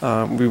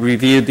 We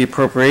reviewed the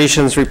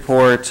appropriations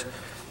report,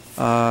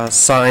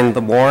 signed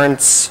the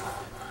warrants.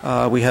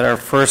 We had our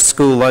first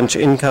school lunch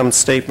income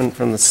statement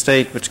from the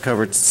state, which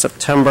covered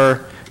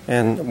September,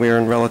 and we're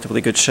in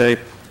relatively good shape.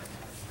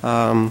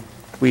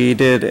 We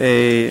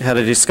had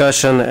a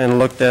discussion and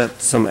looked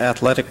at some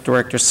athletic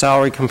director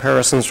salary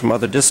comparisons from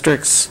other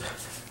districts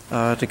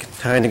to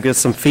kind of give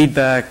some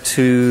feedback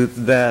to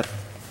that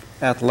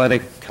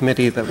athletic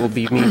committee that will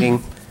be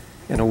meeting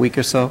in a week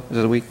or so. Is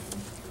it a week?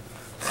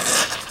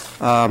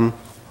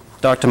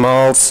 Dr.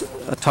 Malls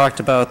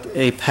talked about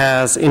a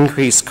PAS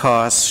increase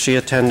cost. She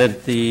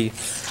attended the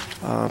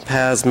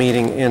PAS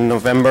meeting in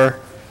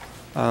November,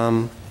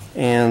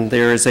 and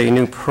there is a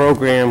new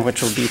program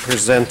which will be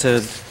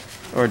presented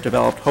or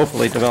developed,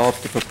 hopefully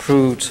developed, if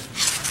approved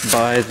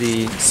by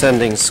the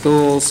sending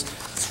schools.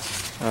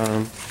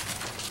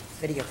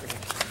 Video production.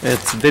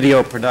 It's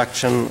video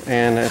production,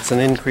 and it's an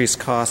increased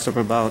cost of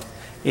about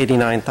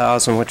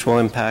 $89,000, which will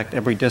impact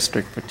every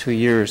district for 2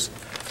 years.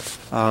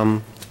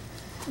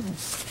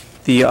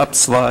 The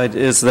upslide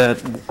is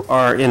that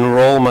our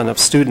enrollment of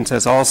students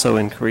has also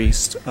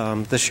increased.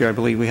 This year, I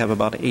believe we have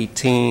about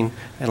 18,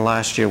 and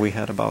last year we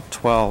had about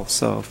 12.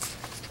 So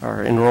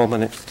our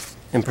enrollment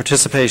in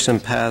participation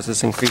in PAS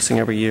is increasing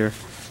every year.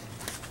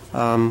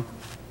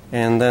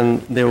 And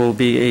then there will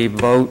be a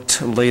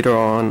vote later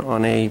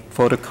on a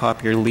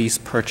photocopier lease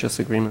purchase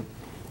agreement.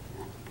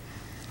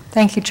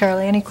 Thank you,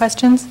 Charlie. Any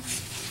questions?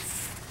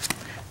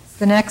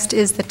 The next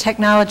is the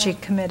Technology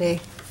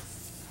Committee.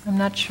 I'm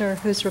not sure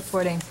who's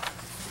reporting.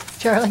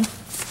 Charlie?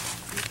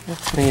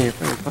 That's me,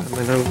 if I can find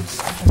my notes.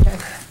 Okay.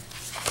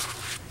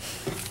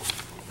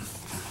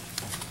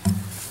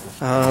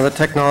 The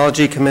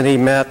Technology Committee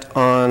met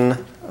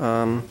on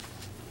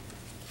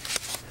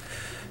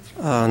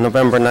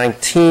November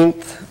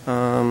 19th.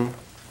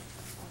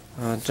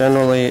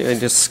 Generally, a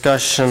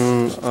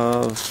discussion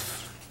of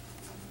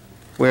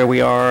where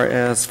we are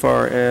as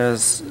far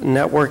as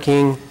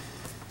networking.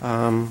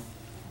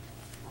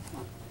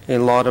 A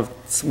lot of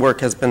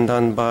work has been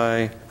done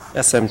by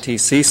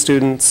SMTC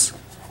students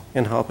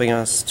in helping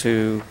us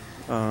to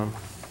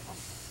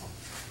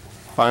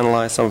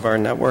finalize some of our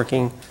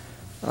networking.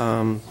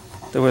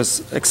 There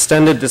was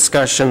extended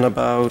discussion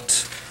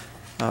about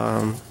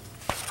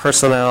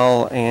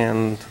personnel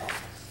and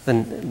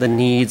the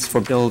needs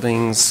for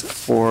buildings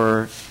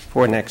for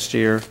next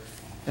year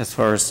as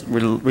far as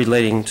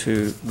relating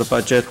to the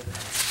budget.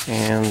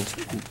 And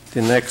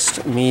the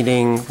next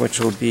meeting, which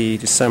will be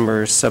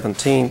December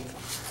 17th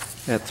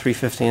at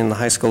 3:15 in the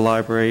high school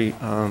library,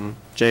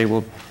 Jay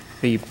will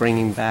be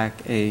bringing back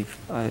I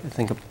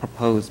think a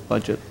proposed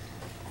budget.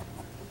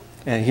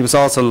 And he was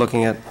also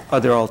looking at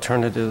other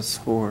alternatives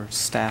for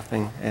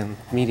staffing and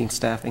meeting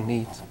staffing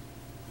needs.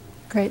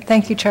 Great.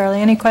 Thank you,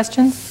 Charlie. Any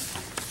questions?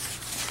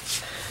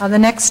 The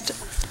next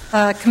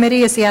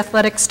committee is the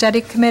Athletic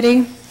Study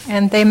Committee,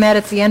 and they met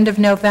at the end of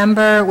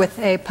November with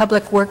a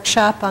public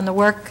workshop on the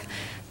work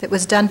that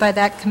was done by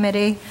that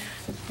committee.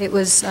 It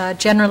was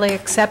generally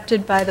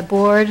accepted by the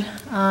board,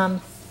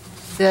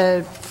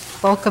 the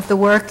bulk of the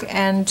work,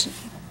 and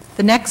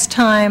the next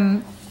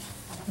time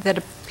that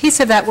a piece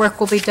of that work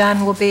will be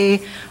done will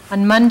be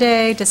on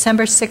Monday,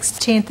 December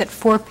 16th at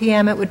 4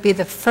 p.m. It would be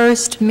the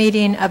first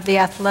meeting of the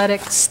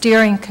Athletic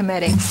Steering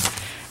Committee.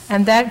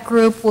 And that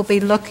group will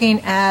be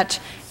looking at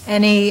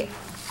any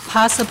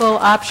possible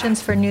options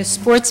for new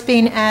sports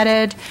being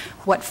added,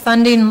 what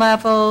funding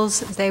levels.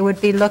 They would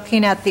be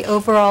looking at the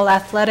overall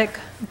athletic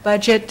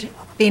budget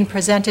being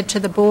presented to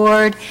the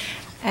board,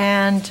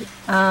 and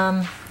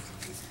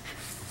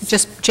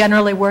just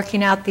generally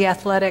working out the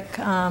athletic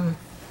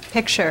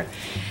picture.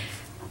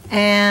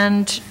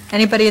 And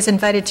anybody is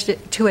invited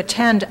to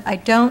attend. I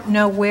don't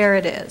know where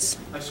it is.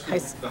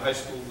 The high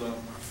school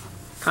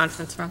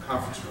Conference room?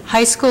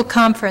 High school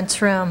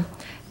conference room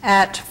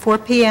at 4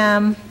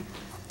 p.m.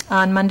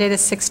 on Monday the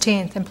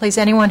 16th. And please,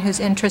 anyone who's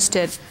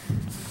interested,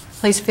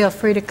 please feel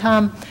free to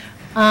come.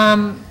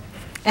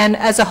 And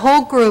as a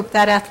whole group,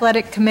 that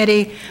athletic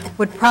committee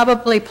would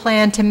probably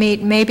plan to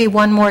meet maybe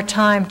one more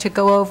time to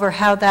go over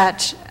how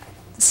that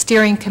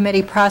steering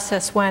committee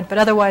process went, but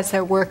otherwise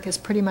their work is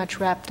pretty much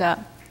wrapped up.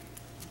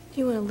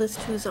 Do you want to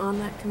list who's on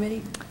that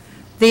committee?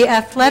 The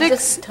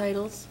athletics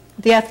titles.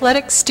 The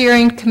Athletic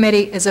Steering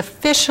Committee is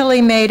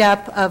officially made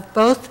up of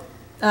both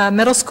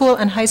middle school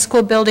and high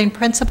school building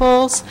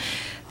principals,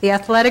 the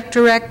athletic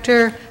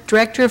director,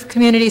 director of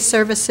community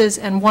services,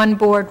 and one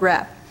board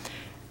rep.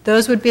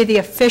 Those would be the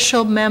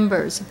official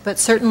members, but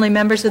certainly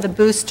members of the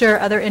booster,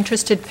 other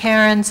interested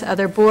parents,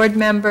 other board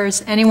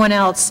members, anyone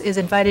else is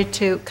invited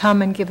to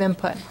come and give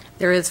input.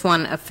 There is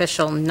one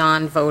official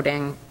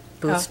non-voting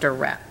booster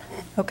rep.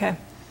 Okay.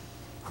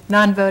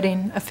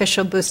 Non-voting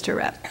official booster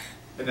rep.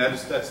 And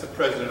that's the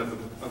president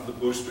of the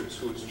boosters,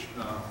 who is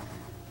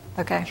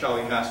Okay.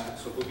 Charlie Haskell,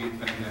 so he'll be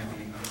attending that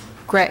meeting.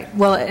 Great.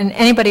 Well, and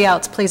anybody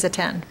else, please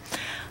attend.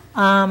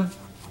 And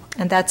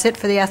that's it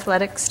for the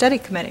Athletic Study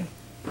Committee.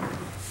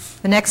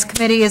 The next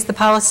committee is the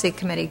Policy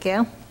Committee.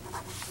 Gail?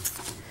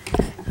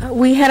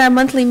 We had our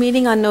monthly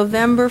meeting on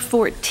November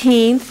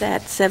 14th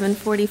at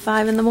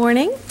 7:45 in the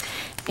morning,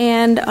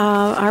 and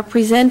are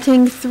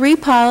presenting 3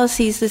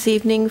 policies this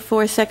evening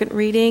for second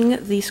reading: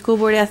 the school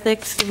board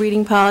ethics, the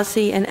reading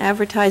policy, and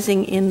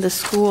advertising in the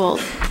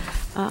schools.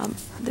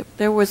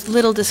 There was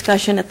little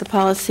discussion at the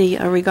policy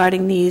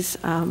regarding these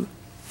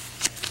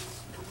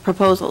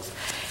proposals.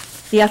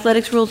 The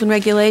athletics rules and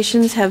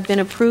regulations have been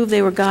approved.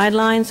 They were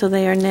guidelines, so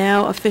they are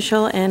now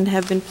official and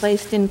have been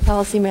placed in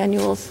policy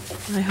manuals,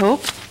 I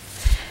hope.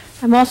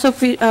 I'm also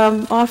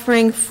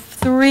offering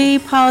 3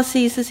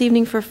 policies this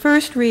evening for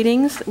first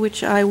readings,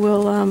 which I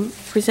will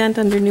present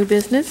under new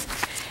business.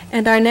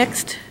 And our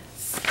next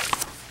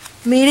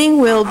meeting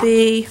will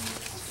be,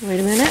 wait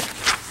a minute,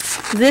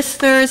 this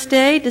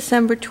Thursday,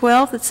 December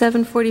 12th at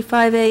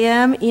 7:45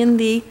 a.m. in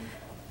the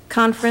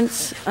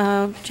conference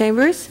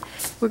chambers.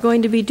 We're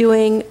going to be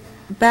doing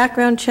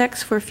background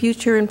checks for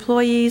future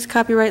employees,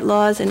 copyright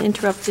laws, and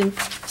interrupted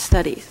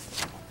studies.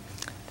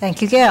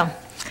 Thank you, Gail.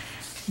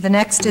 The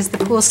next is the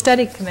Pool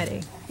Study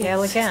Committee.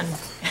 Gail again.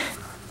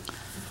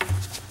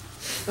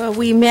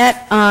 We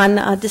met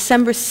on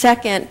December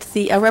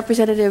 2nd. A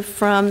representative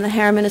from the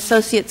Harriman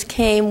Associates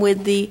came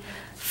with the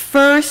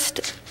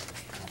first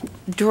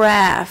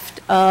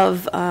draft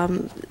of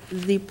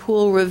the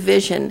pool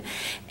revision.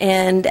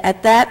 And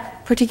at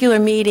that particular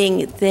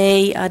meeting,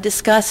 they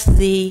discussed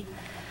the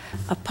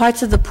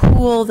parts of the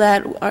pool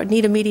that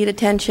need immediate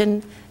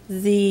attention,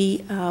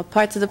 the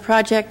parts of the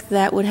project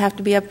that would have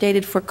to be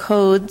updated for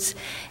codes,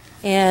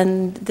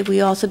 and that we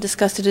also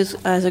discussed it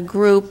as a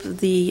group,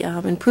 the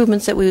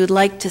improvements that we would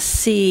like to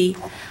see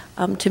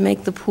to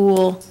make the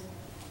pool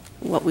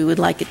what we would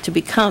like it to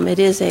become. It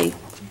is a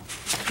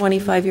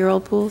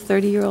 25-year-old pool,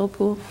 30-year-old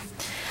pool.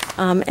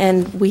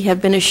 And we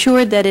have been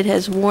assured that it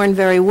has worn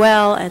very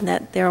well and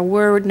that there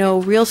were no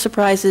real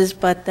surprises,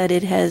 but that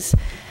it has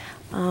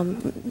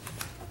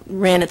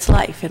ran its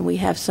life, and we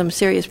have some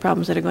serious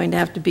problems that are going to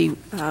have to be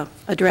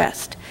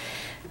addressed.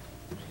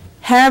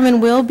 Harriman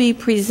will be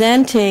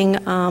presenting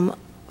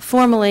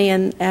formally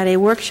at a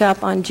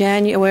workshop on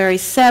January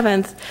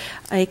 7th,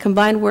 a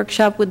combined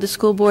workshop with the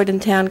school board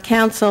and town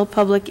council.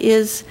 Public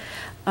is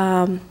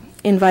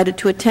invited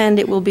to attend.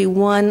 It will be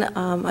one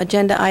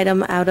agenda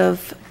item out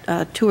of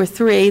 2 or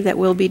 3 that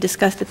will be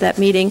discussed at that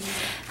meeting.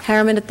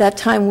 Harriman at that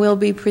time will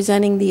be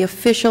presenting the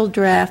official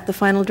draft, the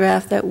final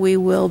draft that we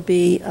will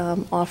be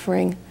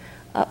offering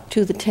up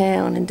to the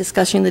town and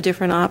discussing the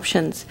different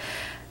options.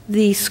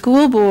 The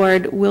school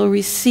board will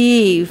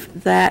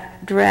receive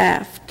that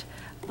draft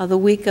the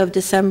week of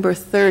December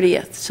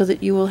 30th, so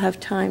that you will have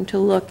time to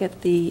look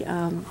at the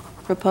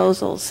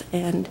proposals.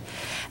 And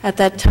at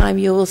that time,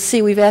 you will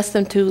see we've asked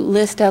them to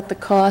list out the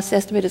costs,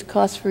 estimated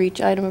costs for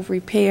each item of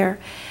repair,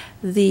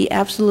 the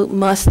absolute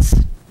musts,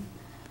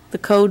 the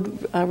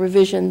code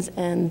revisions,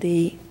 and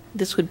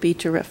this would be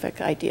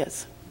terrific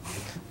ideas.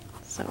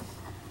 So,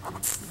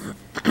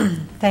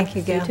 thank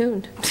you, Gail. stay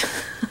tuned.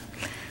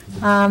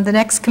 The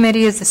next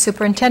committee is the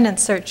Superintendent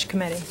Search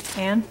Committee.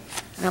 Ann?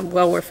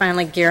 Well, we're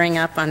finally gearing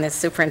up on this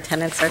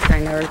superintendent search. I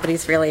know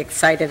everybody's really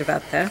excited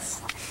about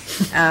this.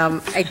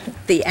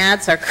 The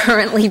ads are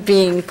currently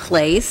being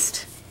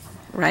placed,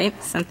 right,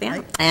 Cynthia?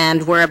 Right.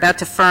 And we're about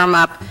to firm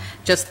up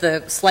just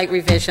the slight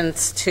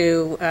revisions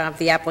to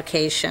the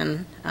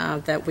application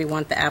that we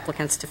want the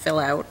applicants to fill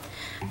out.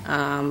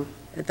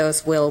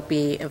 Those will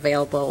be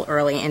available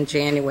early in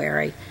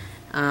January.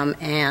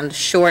 And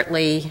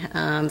shortly,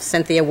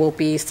 Cynthia will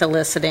be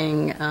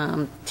soliciting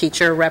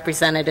teacher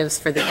representatives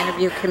for the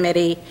interview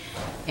committee,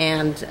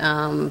 and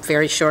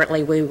very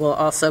shortly we will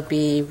also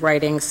be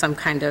writing some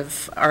kind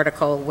of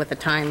article with a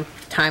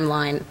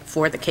timeline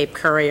for the Cape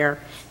Courier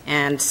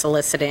and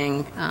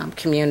soliciting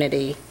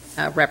community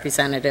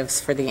representatives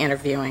for the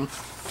interviewing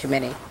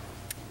committee.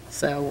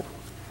 So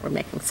we're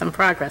making some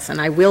progress,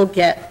 and I will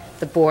get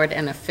the board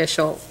an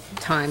official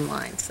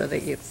timeline so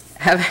that you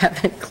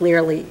have it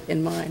clearly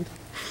in mind.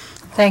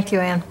 Thank you,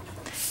 Ann.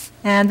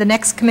 And the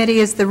next committee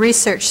is the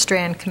Research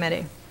Strand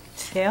Committee.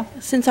 Gail?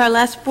 Since our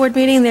last board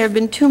meeting, there have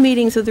been 2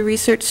 meetings of the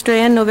Research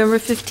Strand, November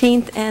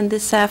 15th and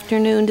this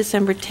afternoon,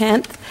 December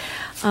 10th.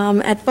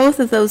 At both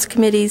of those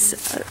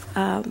committees,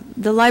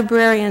 the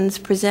librarians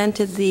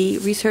presented the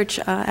research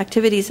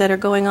activities that are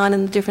going on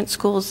in the different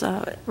schools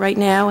right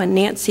now, and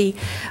Nancy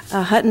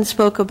Hutton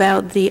spoke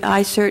about the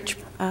iSearch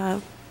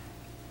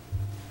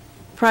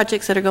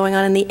projects that are going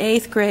on in the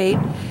 8th grade.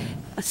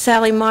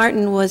 Sally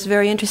Martin was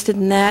very interested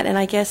in that, and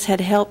I guess had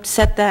helped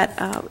set that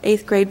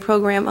 8th grade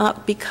program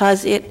up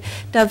because it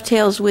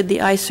dovetails with the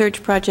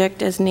iSearch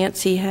project, as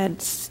Nancy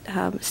had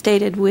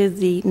stated, with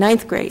the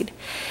 9th grade.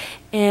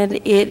 And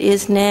it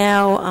is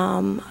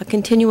now a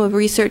continuum of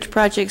research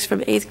projects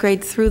from 8th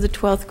grade through the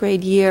 12th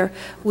grade year,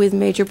 with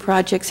major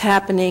projects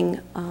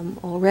happening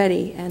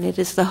already. And it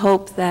is the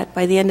hope that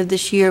by the end of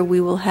this year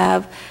we will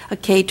have a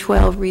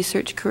K-12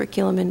 research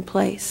curriculum in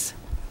place.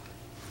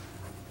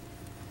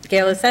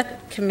 Gail, is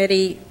that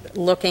committee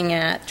looking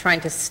at trying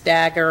to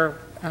stagger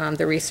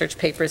the research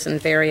papers in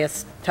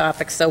various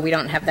topics so we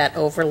don't have that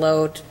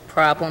overload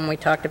problem we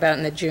talked about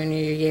in the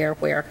junior year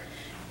where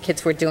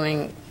kids were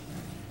doing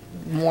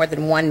more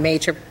than one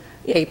major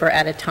paper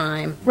at a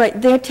time?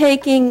 Right. They're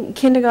taking,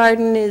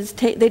 kindergarten is,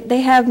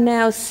 they have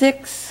now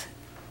 6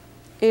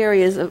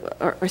 areas of,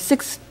 or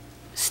 6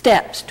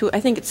 steps to, I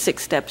think it's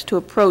 6 steps to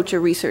approach a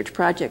research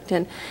project,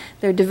 and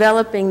they're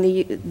developing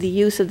the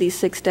use of these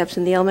 6 steps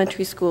in the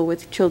elementary school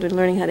with children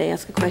learning how to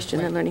ask a question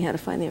and learning how to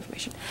find the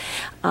information.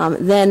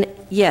 Then,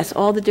 yes,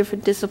 all the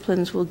different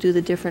disciplines will do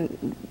the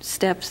different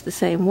steps the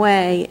same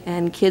way,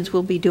 and kids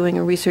will be doing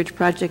a research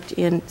project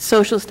in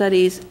social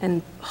studies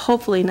and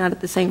hopefully not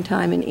at the same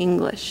time in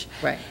English.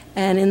 Right.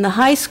 And in the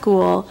high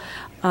school,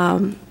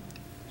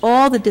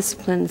 all the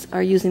disciplines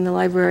are using the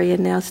library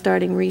and now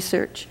starting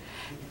research.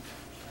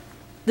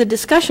 the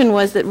discussion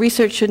was that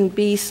research shouldn't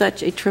be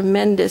such a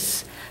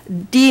tremendous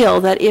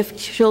deal, that if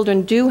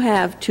children do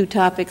have 2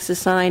 topics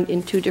assigned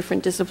in 2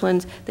 different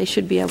disciplines, they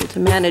should be able to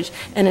manage.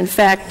 And in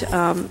fact,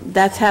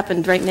 that's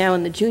happened right now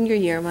in the junior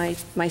year.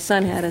 My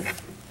son had an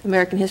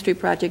American history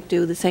project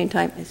due the same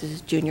time as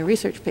his junior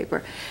research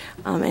paper,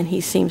 and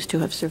he seems to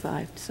have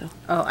survived. So.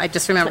 Oh, I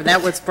just remember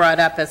that was brought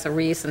up as a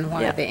reason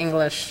why Yeah. the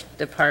English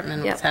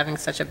department Yeah. was having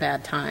such a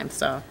bad time.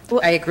 So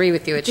Well, I agree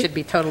with you. It should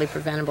be totally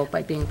preventable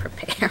by being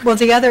prepared. Well,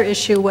 the other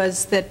issue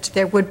was that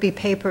there would be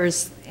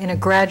papers in a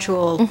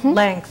gradual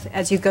length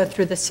as you go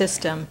through the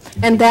system,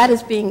 And that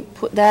is being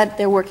put, that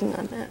they're working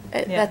on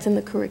that. Yeah. That's in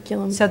the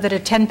curriculum. so that a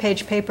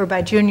 10-page paper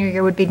by junior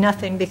year would be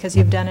nothing because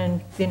you've done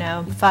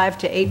a 5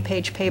 to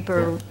 8-page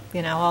paper,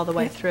 all the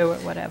way through or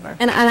whatever.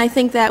 And I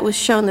think that was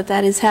shown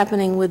that is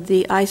happening with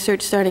the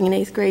iSearch starting in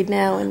 8th grade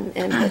now,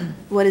 and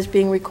what is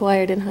being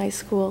required in high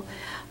school.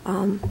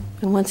 And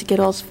once it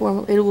gets all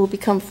formal, it will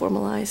become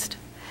formalized.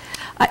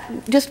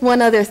 Just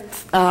one other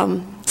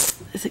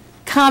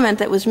comment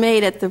that was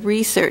made at the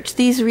research.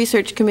 These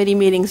research committee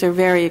meetings are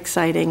very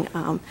exciting.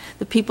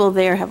 The people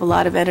there have a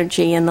lot of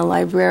energy, and the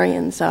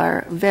librarians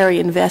are very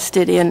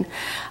invested in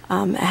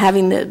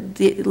having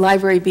the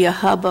library be a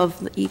hub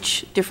of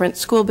each different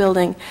school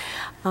building.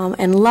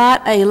 And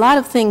a lot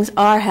of things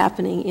are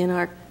happening in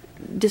our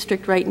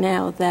district right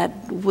now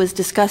that was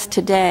discussed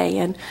today.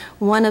 And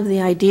one of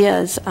the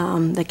ideas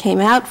that came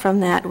out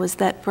from that was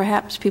that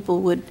perhaps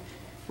people would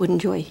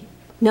enjoy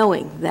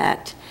knowing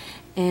that.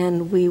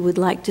 And we would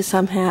like to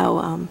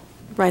somehow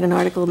write an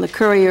article in the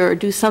Courier or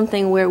do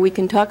something where we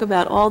can talk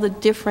about all the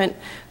different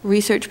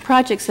research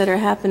projects that are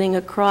happening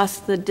across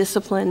the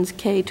disciplines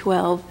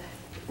K-12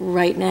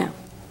 right now.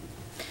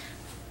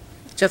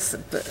 Just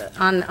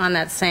on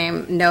that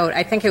same note,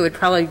 I think it would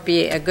probably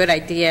be a good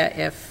idea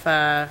if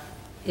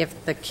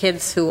the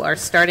kids who are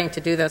starting to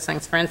do those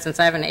things, for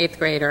instance, I have an 8th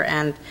grader,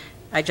 and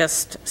I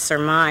just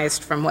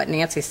surmised from what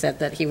Nancy said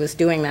that he was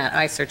doing that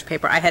iSearch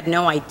paper. I had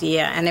no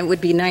idea, and it would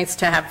be nice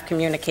to have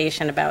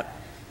communication about,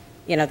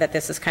 that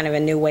this is kind of a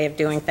new way of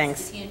doing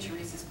things. Is he in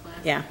Teresa's class?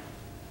 Yeah.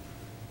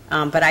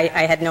 But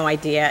I had no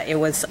idea it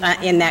was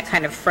in that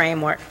kind of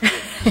framework.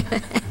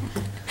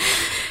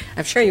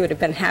 I'm sure you would have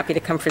been happy to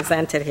come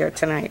present it here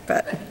tonight,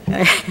 but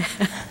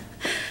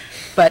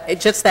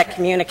just that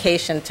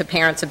communication to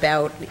parents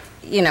about,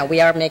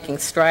 we are making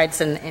strides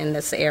in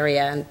this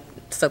area, and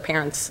so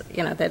parents,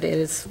 that it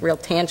is real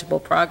tangible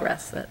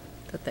progress that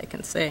they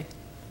can see.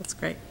 That's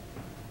great.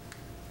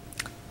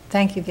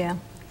 Thank you, Gail.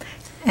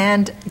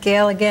 And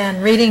Gail,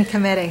 again, reading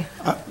committee.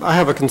 I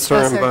have a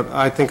concern, Yes, sir. but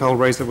I think I'll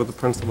raise it with the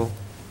principal.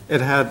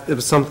 It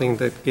was something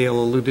that Gail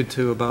alluded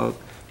to about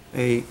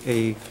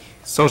a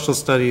social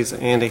studies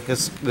and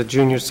the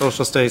junior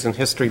social studies and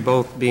history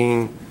both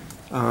being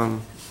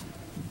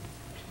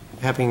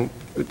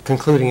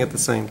concluding at the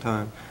same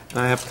time. And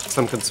I have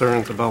some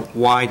concerns about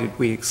why did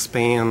we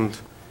expand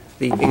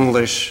the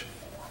English?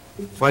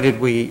 Why did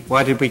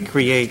we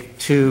create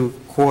 2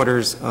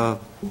 quarters of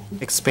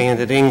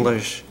expanded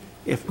English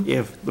if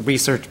the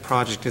research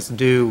project is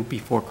due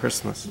before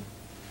Christmas?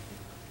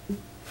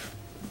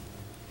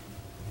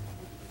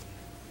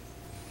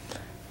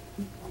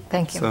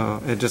 Thank you.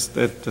 So it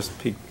just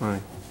piqued my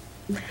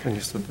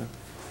interest with that.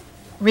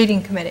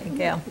 Reading committee,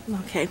 Gail.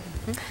 Okay.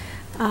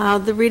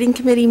 The reading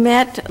committee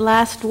met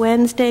last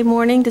Wednesday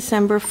morning,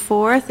 December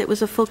 4th. It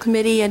was a full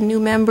committee, and new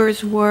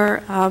members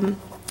were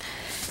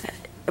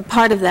a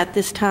part of that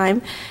this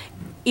time.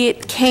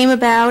 It came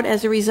about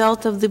as a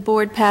result of the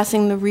board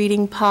passing the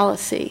reading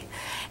policy.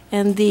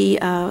 And the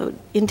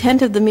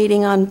intent of the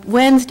meeting on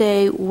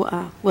Wednesday,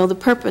 one of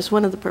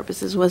the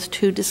purposes was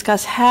to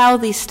discuss how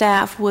the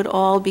staff would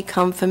all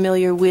become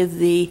familiar with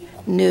the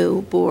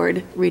new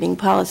board reading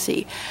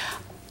policy.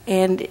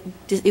 And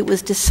it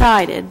was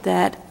decided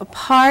that a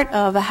part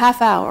of a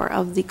half hour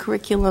of the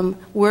curriculum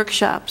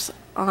workshops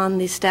on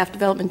the staff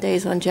development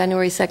days on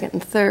January 2nd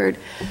and 3rd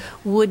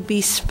would be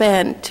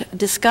spent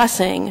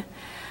discussing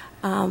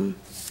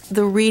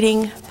the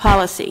reading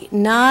policy.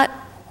 Not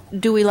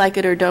do we like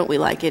it or don't we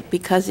like it,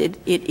 because it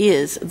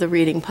is the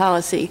reading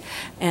policy.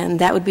 And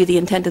that would be the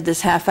intent of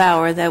this half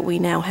hour, that we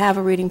now have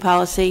a reading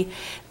policy,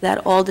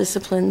 that all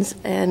disciplines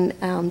and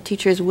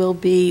teachers will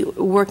be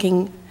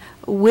working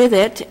with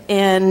it,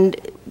 and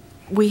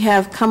we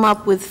have come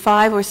up with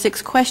 5 or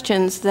 6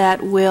 questions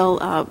that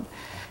will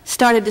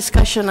start a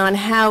discussion on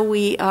how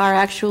we are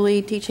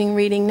actually teaching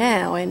reading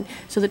now, and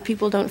so that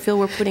people don't feel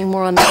we're putting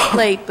more on their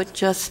plate, but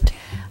just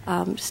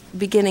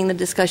beginning the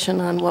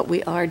discussion on what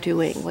we are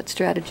doing. What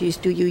strategies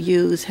do you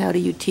use? How do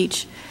you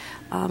teach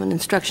an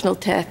instructional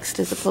text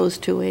as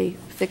opposed to a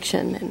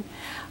fiction?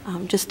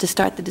 And just to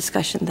start the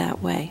discussion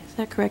that way. Is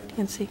that correct,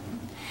 Nancy?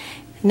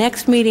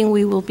 Next meeting,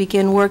 we will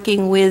begin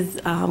working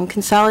with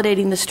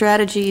consolidating the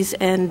strategies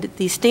and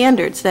the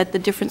standards that the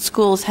different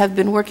schools have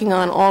been working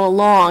on all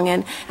along,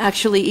 and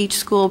actually each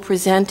school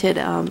presented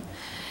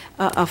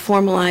a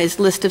formalized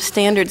list of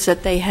standards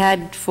that they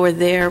had for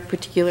their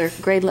particular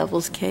grade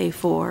levels,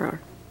 K4 or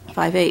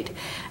 5-8.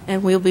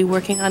 And we'll be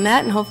working on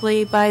that, and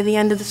hopefully by the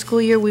end of the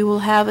school year, we will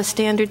have a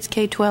standards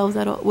K-12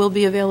 that will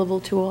be available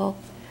to all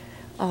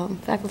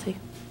faculty.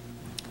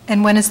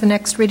 And when is the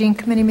next reading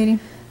committee meeting?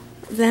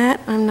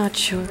 That, I'm not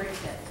sure.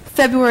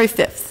 February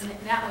 5th. And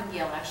that one,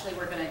 Gail, actually,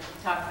 we're going to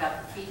talk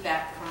about the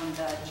feedback from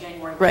the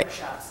January Right.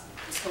 workshops.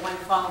 It's the one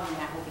following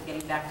that we'll be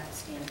getting back to the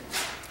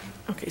standards.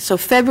 Okay, so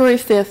February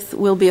 5th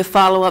will be a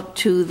follow-up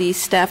to the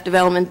Staff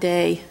Development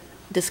Day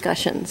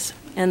discussions.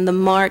 And the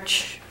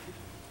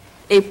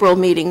April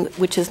meeting,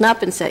 which has not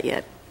been set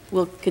yet,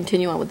 will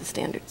continue on with the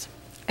standards.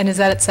 And is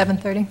that at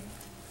 7:30?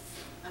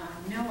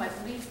 No, I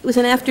believe, It was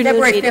an afternoon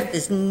February meeting. 5th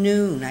is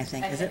noon, I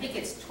think, I is it? think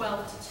it's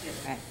 12 to 2.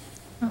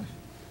 Right.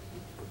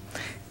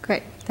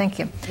 Great, thank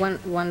you.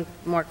 One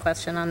more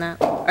question on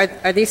that.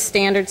 Are these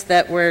standards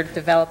that we're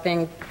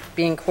developing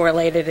being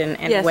correlated in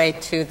any Yes. way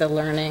to the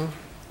learning?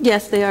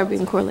 Yes, they are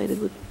being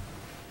correlated with.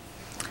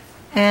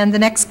 And the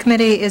next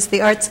committee is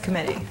the Arts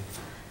Committee.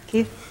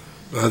 Keith?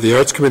 The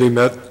Arts Committee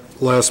met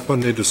last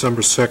Monday,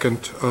 December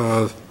 2nd.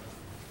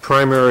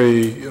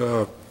 Primary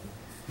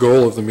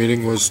goal of the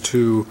meeting was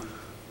to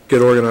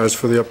get organized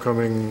for the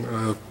upcoming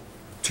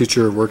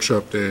teacher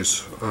workshop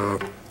days.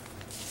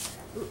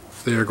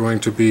 They are going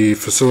to be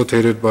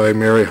facilitated by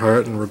Mary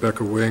Hart and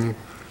Rebecca Wing.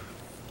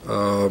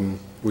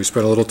 We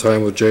spent a little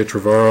time with Jay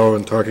Trevorrow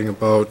and talking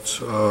about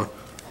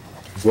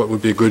what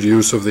would be good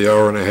use of the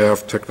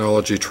hour-and-a-half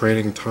technology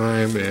training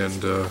time,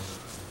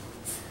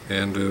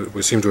 and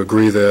we seem to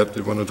agree that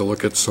we wanted to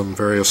look at some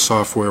various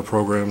software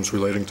programs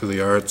relating to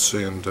the arts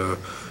and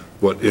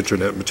what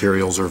internet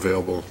materials are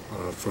available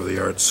for the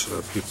arts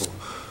people.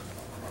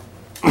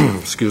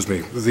 Excuse me.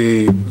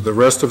 The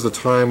rest of the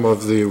time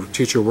of the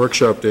teacher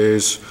workshop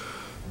days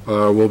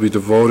will be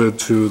devoted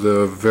to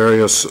the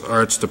various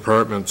arts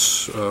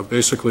departments,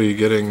 basically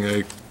getting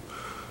a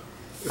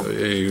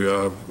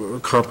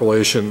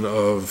compilation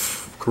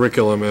of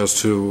curriculum as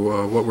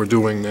to what we're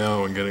doing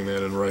now and getting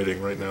that in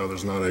writing. Right now,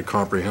 there's not a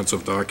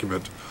comprehensive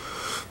document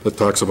that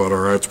talks about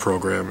our arts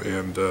program,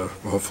 and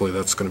hopefully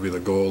that's going to be the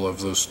goal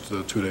of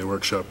the two-day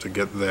workshop, to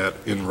get that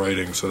in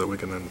writing so that we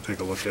can then take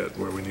a look at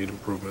where we need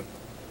improvement.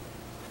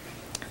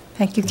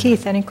 Thank you,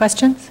 Keith. Any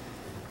questions?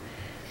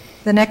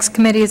 The next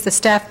committee is the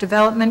Staff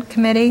Development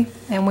Committee,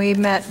 and we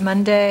met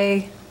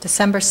Monday,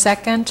 December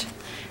 2nd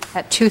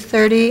at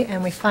 2:30,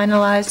 and we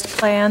finalized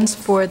plans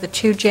for the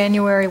 2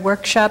 January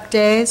workshop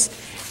days,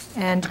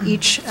 and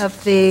each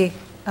of the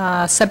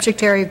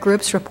subject area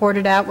groups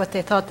reported out what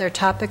they thought their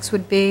topics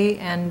would be,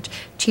 and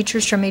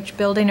teachers from each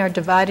building are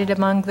divided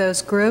among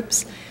those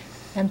groups,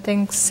 and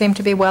things seem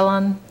to be well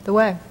on the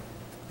way.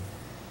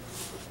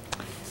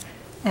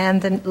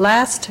 And the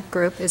last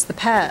group is the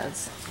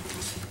paths.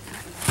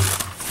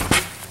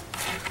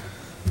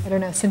 I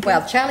don't know, Cynthia?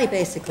 Well, Charlie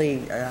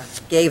basically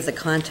gave the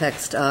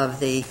context of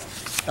the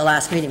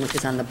last meeting, which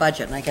is on the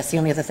budget, and I guess the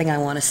only other thing I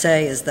want to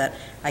say is that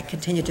I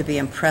continue to be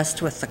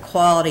impressed with the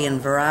quality and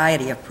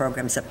variety of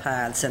programs at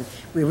PATHS, and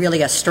we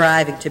really are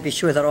striving to be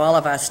sure that all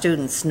of our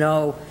students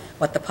know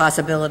what the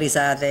possibilities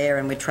are there,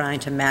 and we're trying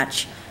to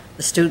match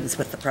the students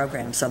with the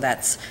program. So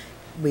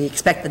we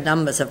expect the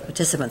numbers of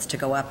participants to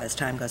go up as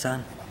time goes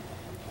on.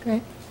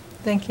 Great,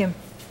 thank you.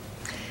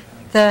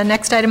 The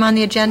next item on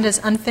the agenda is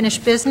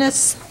unfinished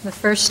business. The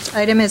first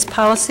item is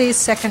policies,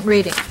 second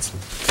readings.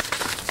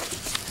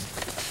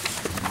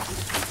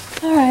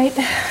 All right.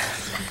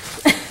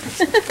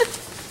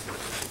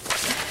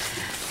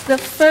 The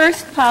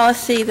first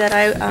policy that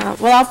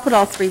I'll put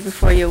all three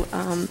before you.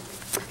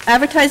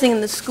 Advertising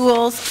in the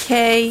schools,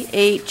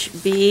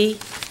 KHB.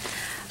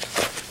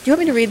 Do you want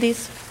me to read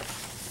these?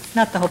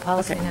 Not the whole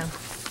policy, Okay. no.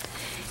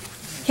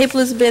 Cape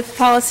Elizabeth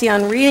Policy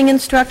on Reading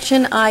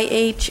Instruction,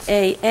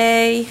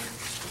 IHAA,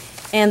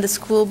 and the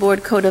School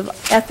Board Code of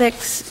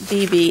Ethics,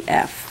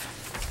 BBF.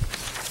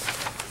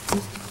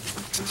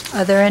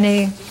 Are there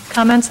any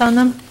comments on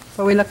them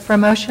before we look for a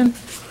motion?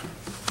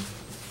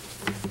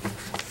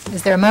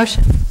 Is there a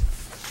motion?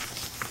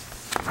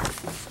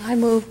 I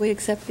move we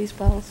accept these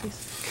policies.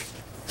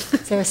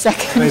 Is there a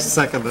second? I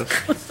second it.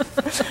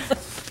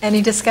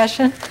 Any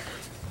discussion?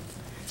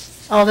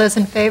 All those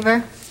in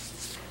favor?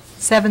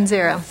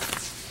 7-0.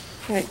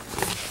 Right.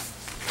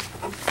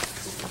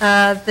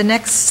 The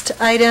next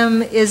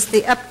item is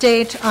the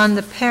update on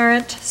the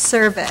parent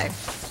survey.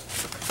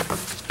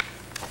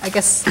 I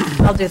guess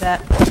I'll do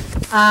that.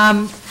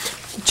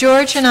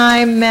 George and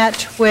I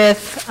met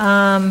with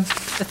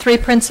the three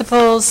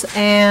principals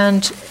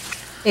and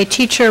a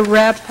teacher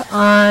rep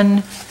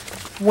on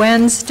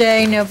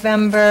Wednesday,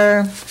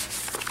 November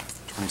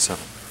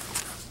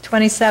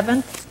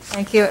 27th.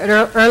 Thank you,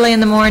 early in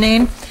the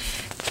morning.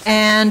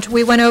 And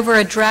we went over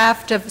a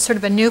draft of sort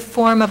of a new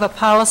form of a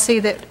policy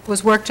that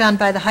was worked on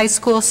by the high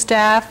school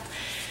staff.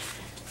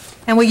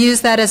 And we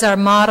used that as our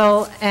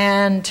model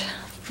and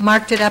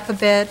marked it up a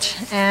bit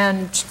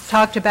and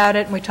talked about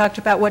it. And we talked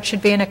about what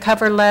should be in a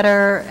cover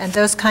letter and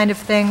those kind of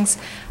things.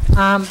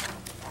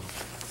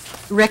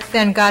 Rick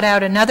then got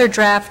out another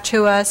draft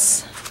to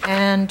us,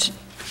 and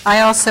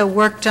I also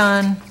worked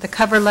on the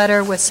cover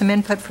letter with some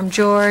input from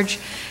George.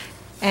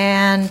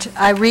 And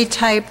I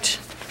retyped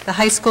the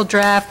high school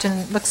draft,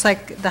 and it looks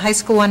like the high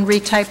school one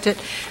retyped it.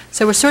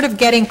 So we're sort of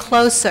getting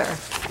closer.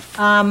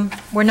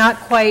 We're not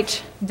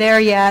quite there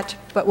yet,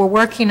 but we're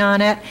working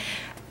on it.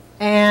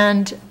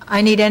 And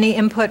I need any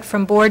input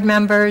from board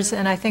members,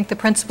 and I think the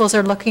principals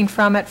are looking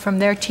from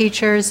their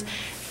teachers.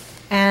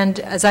 And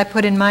as I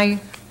put in my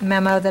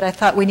memo, that I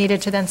thought we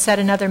needed to then set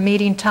another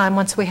meeting time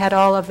once we had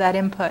all of that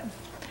input.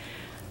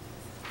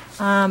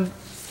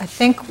 I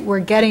think we're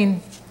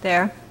getting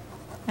there.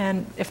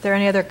 And if there are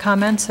any other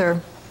comments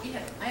or...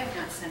 I have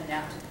not sent it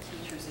out to the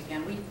teachers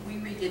again. We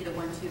redid the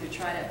one, too, to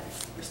try to,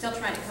 we're still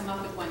trying to come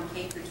up with one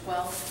K through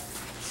 12.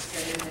 So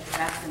there's a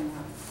draft in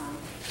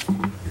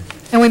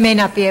And we may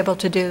not be able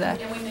to do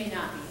that. And we may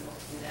not be able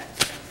to do that.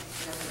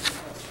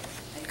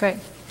 So Great.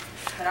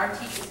 But our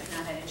teachers have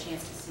not had a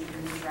chance to see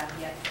the new draft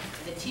yet.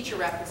 The teacher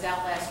rep was out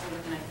last week,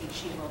 and I think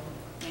she will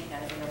make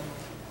that available.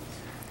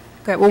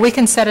 Great. Well, we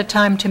can set a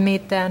time to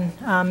meet then,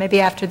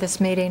 maybe after this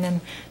meeting, and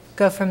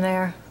go from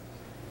there.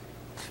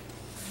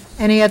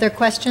 Any other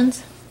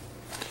questions?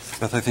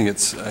 Beth, I think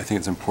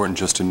it's important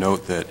just to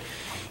note that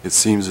it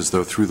seems as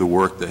though through the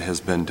work that has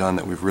been done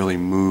that we've really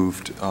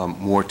moved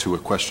more to a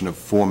question of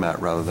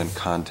format rather than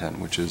content,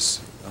 which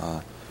is,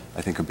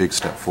 I think, a big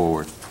step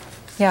forward.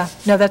 Yeah,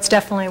 no, that's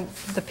definitely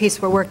the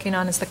piece we're working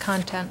on is the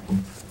content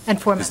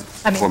and format.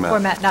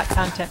 Format, not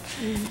content.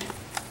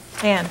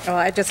 Ann. Well,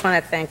 I just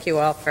want to thank you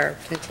all for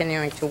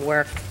continuing to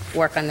work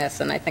on this,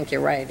 and I think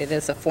you're right. It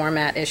is a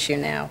format issue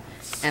now.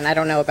 And I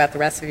don't know about the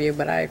rest of you,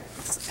 but I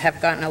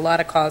have gotten a lot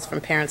of calls from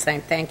parents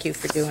saying, thank you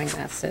for doing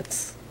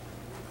this.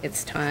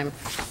 It's time.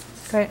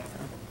 Great.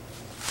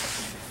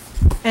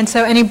 And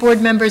so any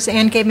board members,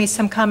 Ann gave me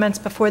some comments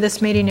before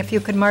this meeting. If you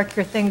could mark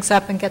your things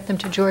up and get them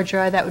to George or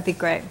I, that would be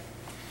great.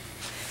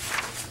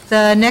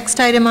 The next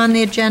item on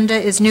the agenda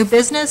is new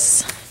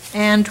business,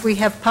 and we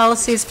have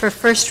policies for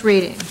first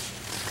reading.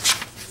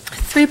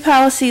 3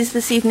 policies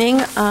this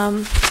evening.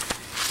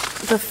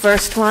 The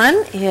first one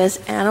is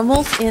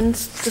animals in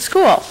the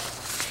school.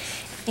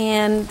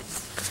 And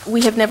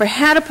we have never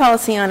had a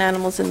policy on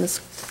animals in the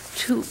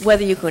school,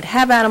 whether you could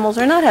have animals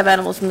or not have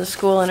animals in the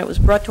school, and it was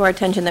brought to our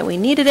attention that we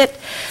needed it.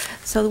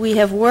 So we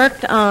have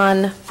worked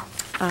on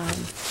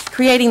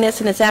creating this,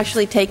 and it's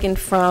actually taken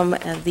from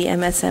the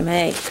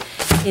MSMA.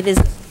 It is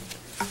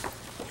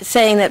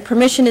saying that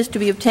permission is to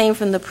be obtained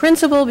from the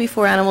principal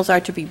before animals are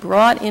to be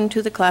brought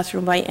into the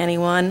classroom by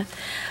anyone.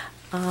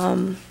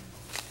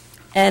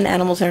 And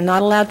animals are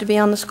not allowed to be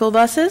on the school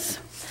buses.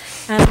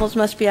 Animals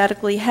must be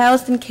adequately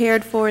housed and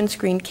cared for in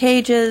screened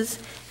cages.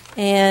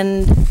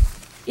 And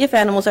if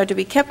animals are to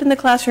be kept in the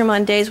classroom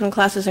on days when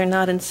classes are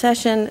not in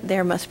session,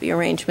 there must be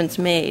arrangements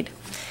made.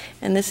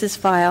 And this is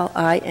file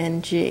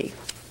ING. Is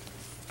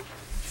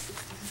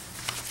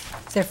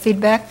there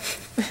feedback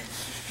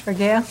for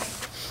Gail?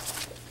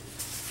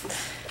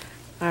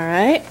 All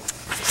right.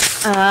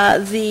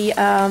 The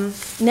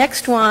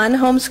next one,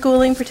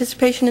 homeschooling,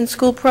 participation in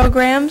school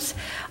programs,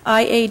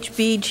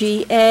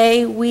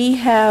 IHBGA.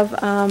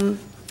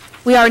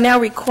 We are now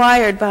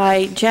required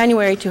by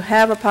January to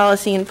have a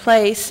policy in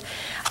place.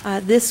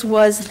 This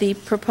was the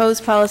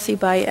proposed policy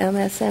by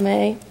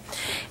MSMA,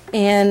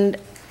 and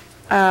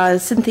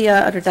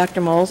Cynthia, or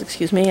Dr. Moles,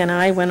 excuse me, and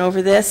I went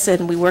over this,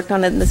 and we worked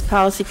on it in this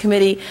policy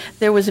committee.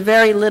 There was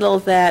very little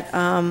that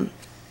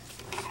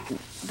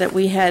that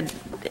we had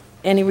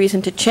any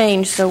reason to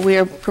change, so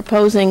we're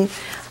proposing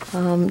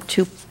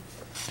to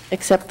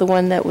accept the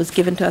one that was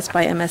given to us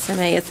by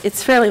MSMA.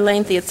 It's fairly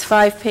lengthy. It's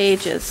 5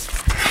 pages.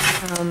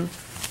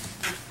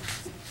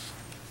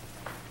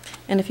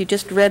 And if you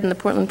just read in the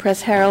Portland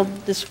Press Herald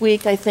this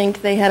week, I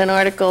think they had an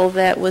article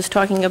that was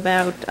talking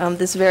about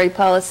this very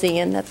policy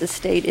and that the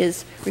state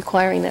is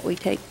requiring that we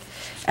take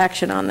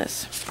action on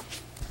this.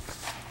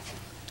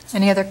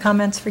 Any other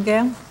comments for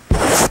Gail?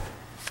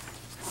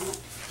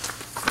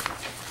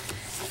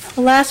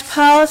 The last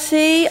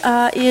policy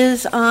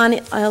is on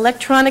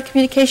electronic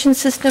communication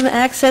system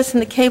access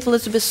in the Cape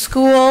Elizabeth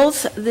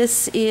schools.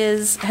 This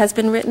has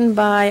been written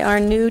by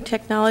our new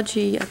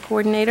technology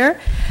coordinator.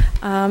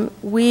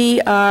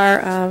 We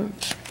are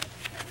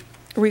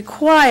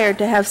required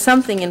to have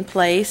something in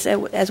place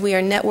as we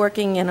are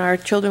networking and our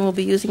children will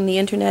be using the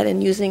internet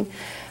and using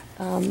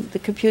the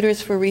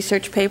computers for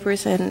research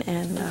papers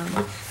and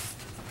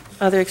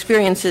other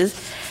experiences.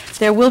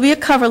 There will be a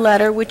cover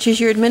letter, which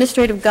is your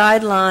administrative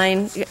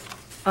guideline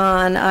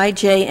on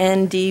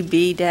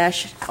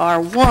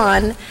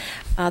IJNDB-R1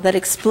 that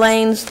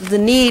explains the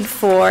need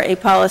for a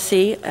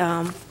policy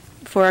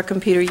for our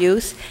computer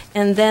use,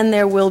 and then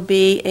there will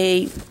be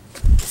a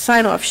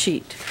sign-off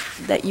sheet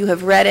that you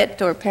have read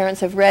it, or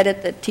parents have read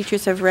it, that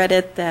teachers have read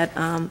it, that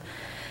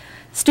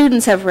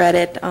students have read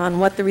it, on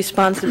what the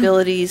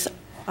responsibilities,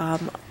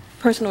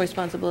 personal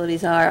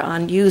responsibilities are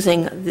on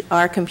using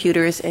our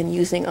computers and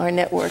using our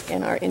network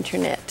and our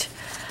internet.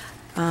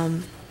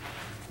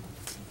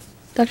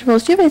 Dr.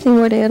 Moles, do you have anything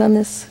more to add on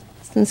this,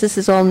 since this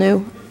is all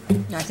new?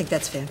 No, I think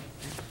that's fair.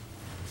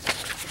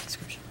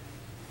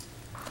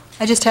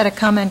 I just had a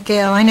comment,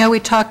 Gail. I know we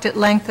talked at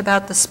length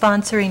about the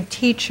sponsoring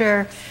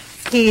teacher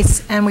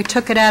piece, and we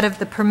took it out of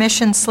the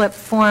permission slip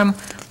form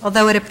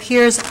although it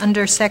appears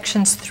under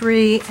sections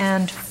 3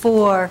 and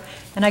 4,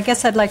 and I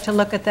guess I'd like to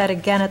look at that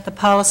again at the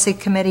policy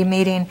committee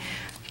meeting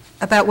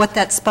about what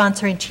that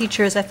sponsoring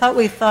teacher is. I thought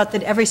we thought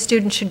that every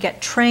student should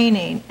get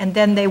training, and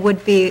then they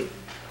would be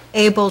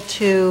able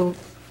to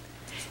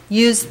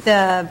use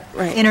the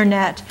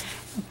internet,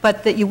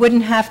 but that you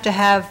wouldn't have to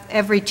have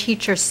every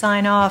teacher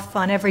sign off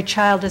on every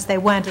child as they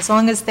went. As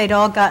long as they'd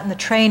all gotten the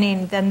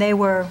training, then they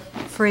were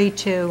free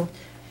to.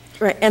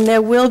 Right, and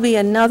there will be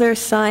another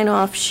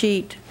sign-off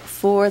sheet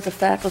for the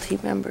faculty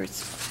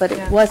members, but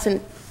it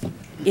wasn't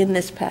in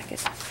this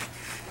packet,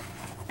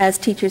 as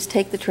teachers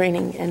take the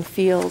training and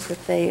feel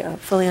that they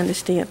fully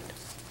understand.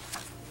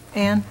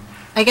 Ann?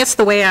 I guess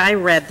the way I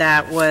read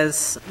that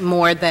was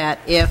more that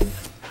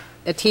if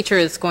a teacher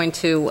is going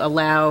to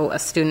allow a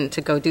student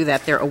to go do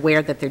that, they're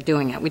aware that they're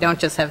doing it. We don't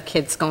just have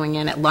kids going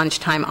in at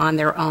lunchtime on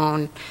their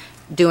own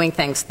doing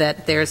things,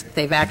 that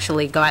they've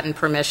actually gotten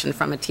permission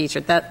from a teacher.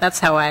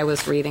 That's how I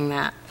was reading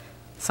that,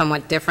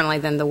 somewhat differently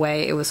than the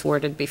way it was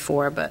worded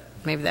before, but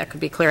maybe that could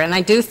be clear. And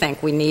I do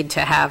think we need to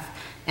have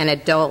an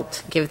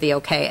adult give the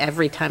okay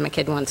every time a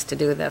kid wants to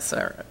do this.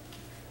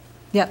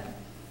 Yep.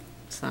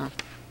 So.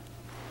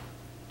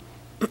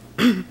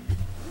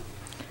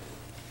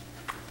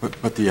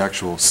 But the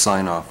actual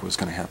sign-off was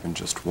going to happen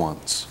just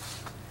once.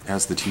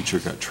 As the teacher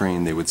got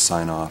trained, they would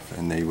sign off,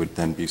 and they would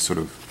then be sort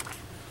of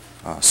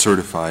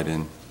certified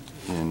in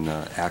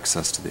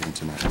access to the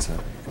internet. Is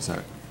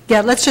that?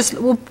 Yeah, let's just,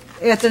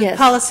 at the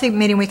policy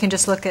meeting, we can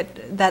just look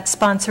at that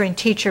sponsoring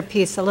teacher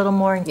piece a little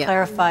more and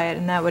clarify it,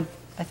 and that would,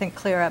 I think,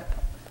 clear up.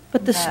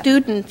 But the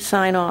student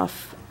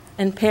sign-off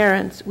and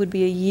parents would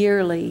be a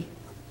yearly,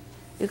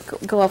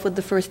 go off with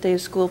the first day of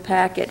school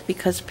packet,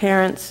 because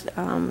parents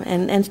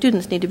and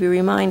students need to be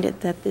reminded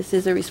that this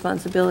is a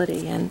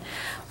responsibility, and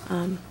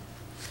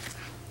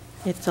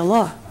it's a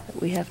law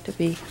that we have to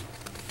be.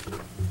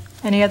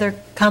 Any other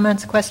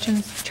comments,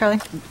 questions? Charlie?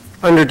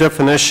 Under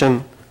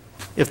definition,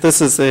 if this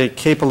is a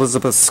Cape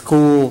Elizabeth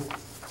school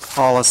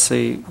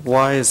policy,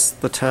 why is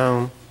the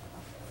town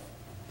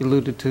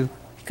alluded to?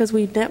 Because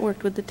we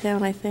networked with the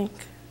town, I think.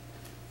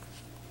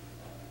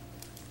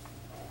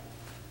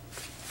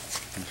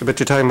 But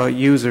you're talking about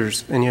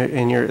users, and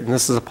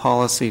this is a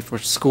policy for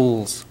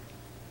schools.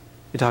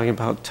 You're talking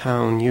about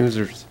town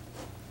users.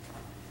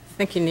 I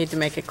think you need to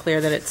make it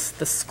clear that it's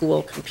the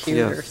school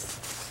computers. Yes.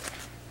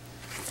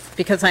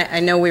 Because I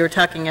know we were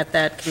talking at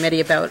that committee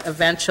about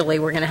eventually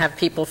we're going to have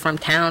people from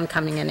town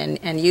coming in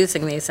and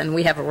using these, and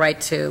we have a right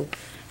to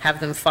have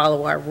them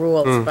follow our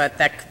rules, but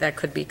that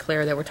could be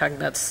clear that we're talking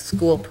about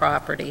school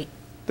property.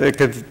 It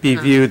could be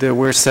viewed that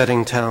we're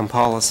setting town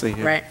policy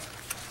here. Right.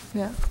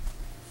 Yeah.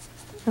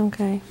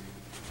 Okay.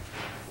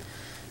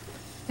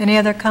 Any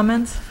other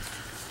comments?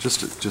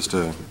 Just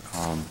a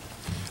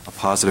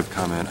positive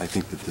comment. I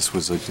think that this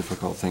was a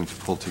difficult thing to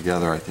pull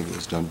together. I think it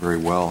was done very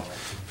well,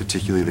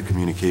 particularly the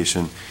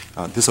communication.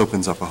 This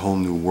opens up a whole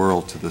new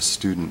world to the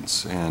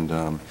students, and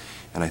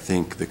I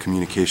think the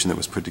communication that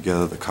was put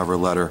together, the cover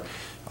letter,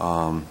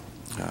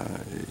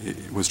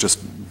 it was just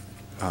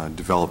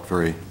developed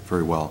very,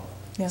 very well.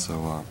 Yeah.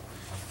 So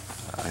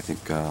I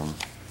think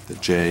that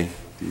Jay,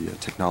 the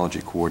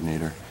technology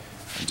coordinator,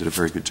 did a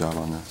very good job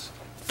on this.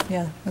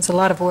 Yeah, it's a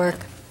lot of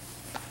work.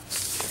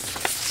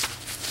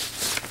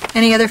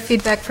 Any other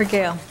feedback for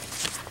Gail?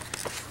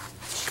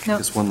 No.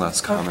 Just one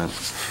last comment.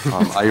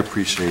 I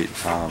appreciate,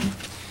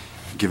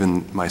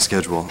 given my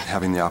schedule,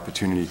 having the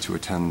opportunity to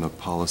attend the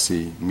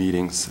policy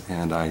meetings,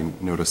 and I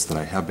noticed that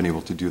I have been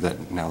able to do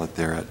that now that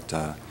they're at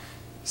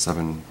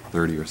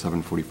 7:30 or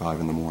 7:45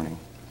 in the morning.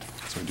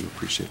 So I do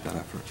appreciate that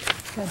effort.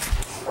 Good.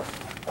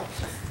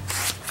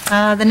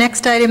 The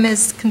next item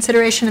is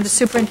consideration of the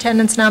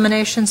superintendent's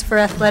nominations for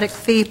athletic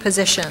fee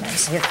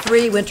positions. We have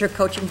 3 winter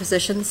coaching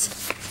positions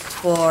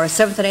for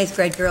 7th and 8th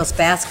grade girls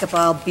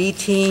basketball B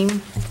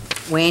team,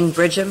 Wayne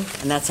Bridgham,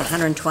 and that's a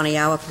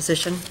 120-hour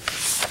position.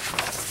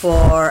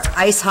 For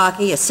ice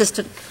hockey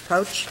assistant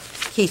coach,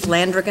 Keith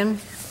Landrigan,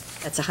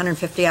 that's a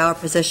 150-hour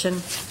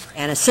position.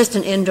 And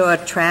assistant indoor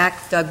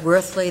track, Doug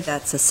Worthley,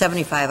 that's a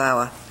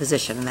 75-hour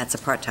position, and that's a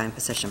part-time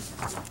position.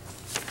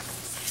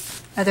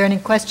 Are there any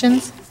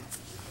questions?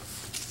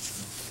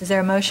 Is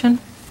there a motion?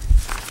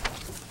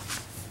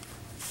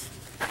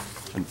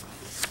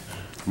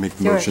 Make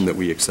the motion that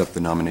we accept the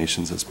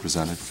nominations as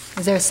presented.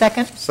 Is there a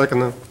second?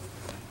 Second, though.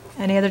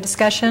 Any other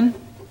discussion?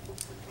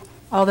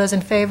 All those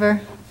in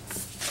favor?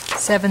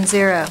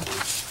 7-0.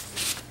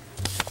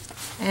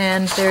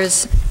 And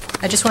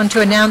I just wanted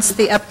to announce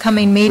the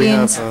upcoming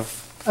meetings.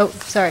 Oh,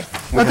 sorry.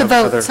 Oh, the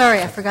vote.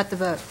 Sorry, I forgot the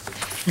vote.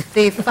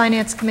 The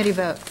Finance Committee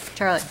vote.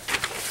 Charlie.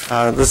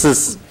 This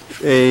is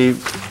a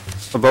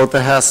vote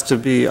that has to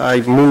be,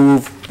 I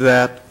move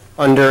that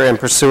under and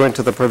pursuant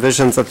to the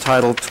provisions of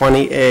Title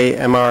 20A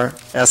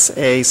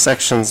MRSA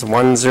Sections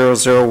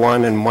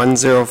 1001 and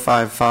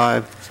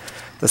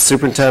 1055, the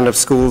superintendent of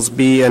schools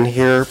be and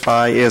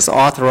hereby is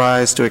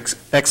authorized to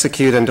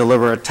execute and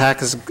deliver a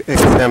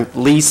tax-exempt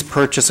lease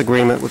purchase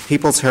agreement with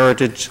People's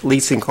Heritage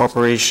Leasing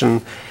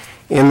Corporation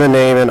in the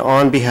name and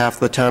on behalf of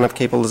the town of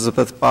Cape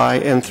Elizabeth by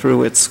and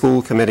through its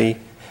school committee.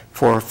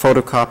 for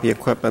photocopy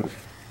equipment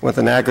with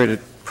an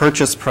aggregate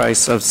purchase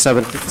price of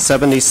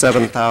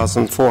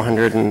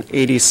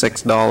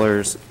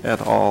 $77,486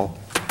 et al.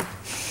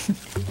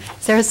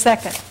 Is there a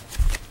second?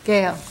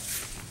 Gail.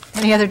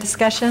 Any other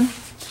discussion?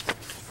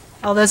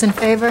 All those in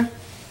favor?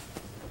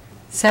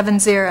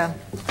 7-0.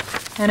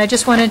 And I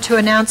just wanted to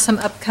announce some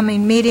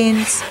upcoming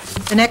meetings.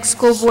 The next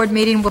school board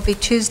meeting will be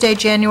Tuesday,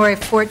 January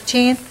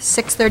 14th,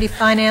 6:30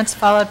 Finance,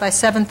 followed by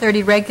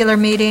 7:30 regular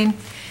meeting.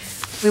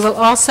 We will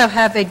also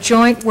have a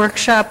joint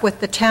workshop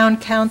with the Town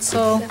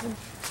Council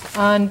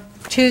on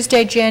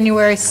Tuesday,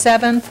 January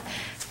 7th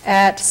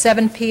at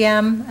 7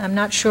 p.m. I'm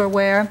not sure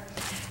where.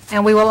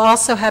 And we will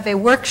also have a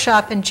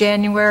workshop in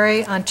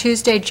January on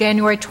Tuesday,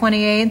 January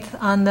 28th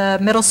on the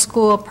middle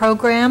school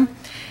program.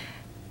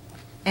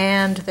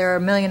 And there are a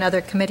million other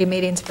committee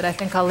meetings, but I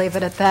think I'll leave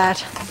it at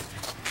that.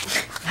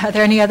 Are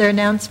there any other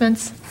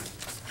announcements?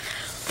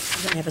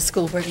 We're going to have a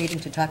school board meeting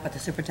to talk about the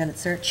superintendent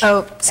search.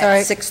 Oh,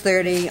 sorry. At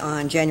 6:30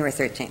 on January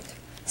 13th.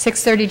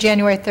 6:30,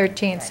 January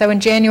 13th. So in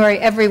January,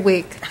 every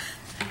week,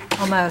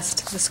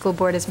 almost, the school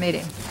board is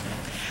meeting.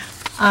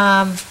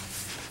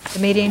 The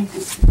meeting,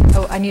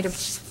 I need do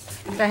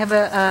I have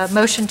a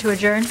motion to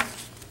adjourn?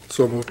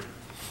 So moved.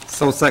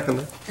 So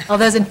seconded. All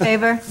those in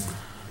favor?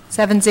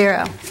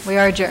 7-0. We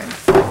are adjourned.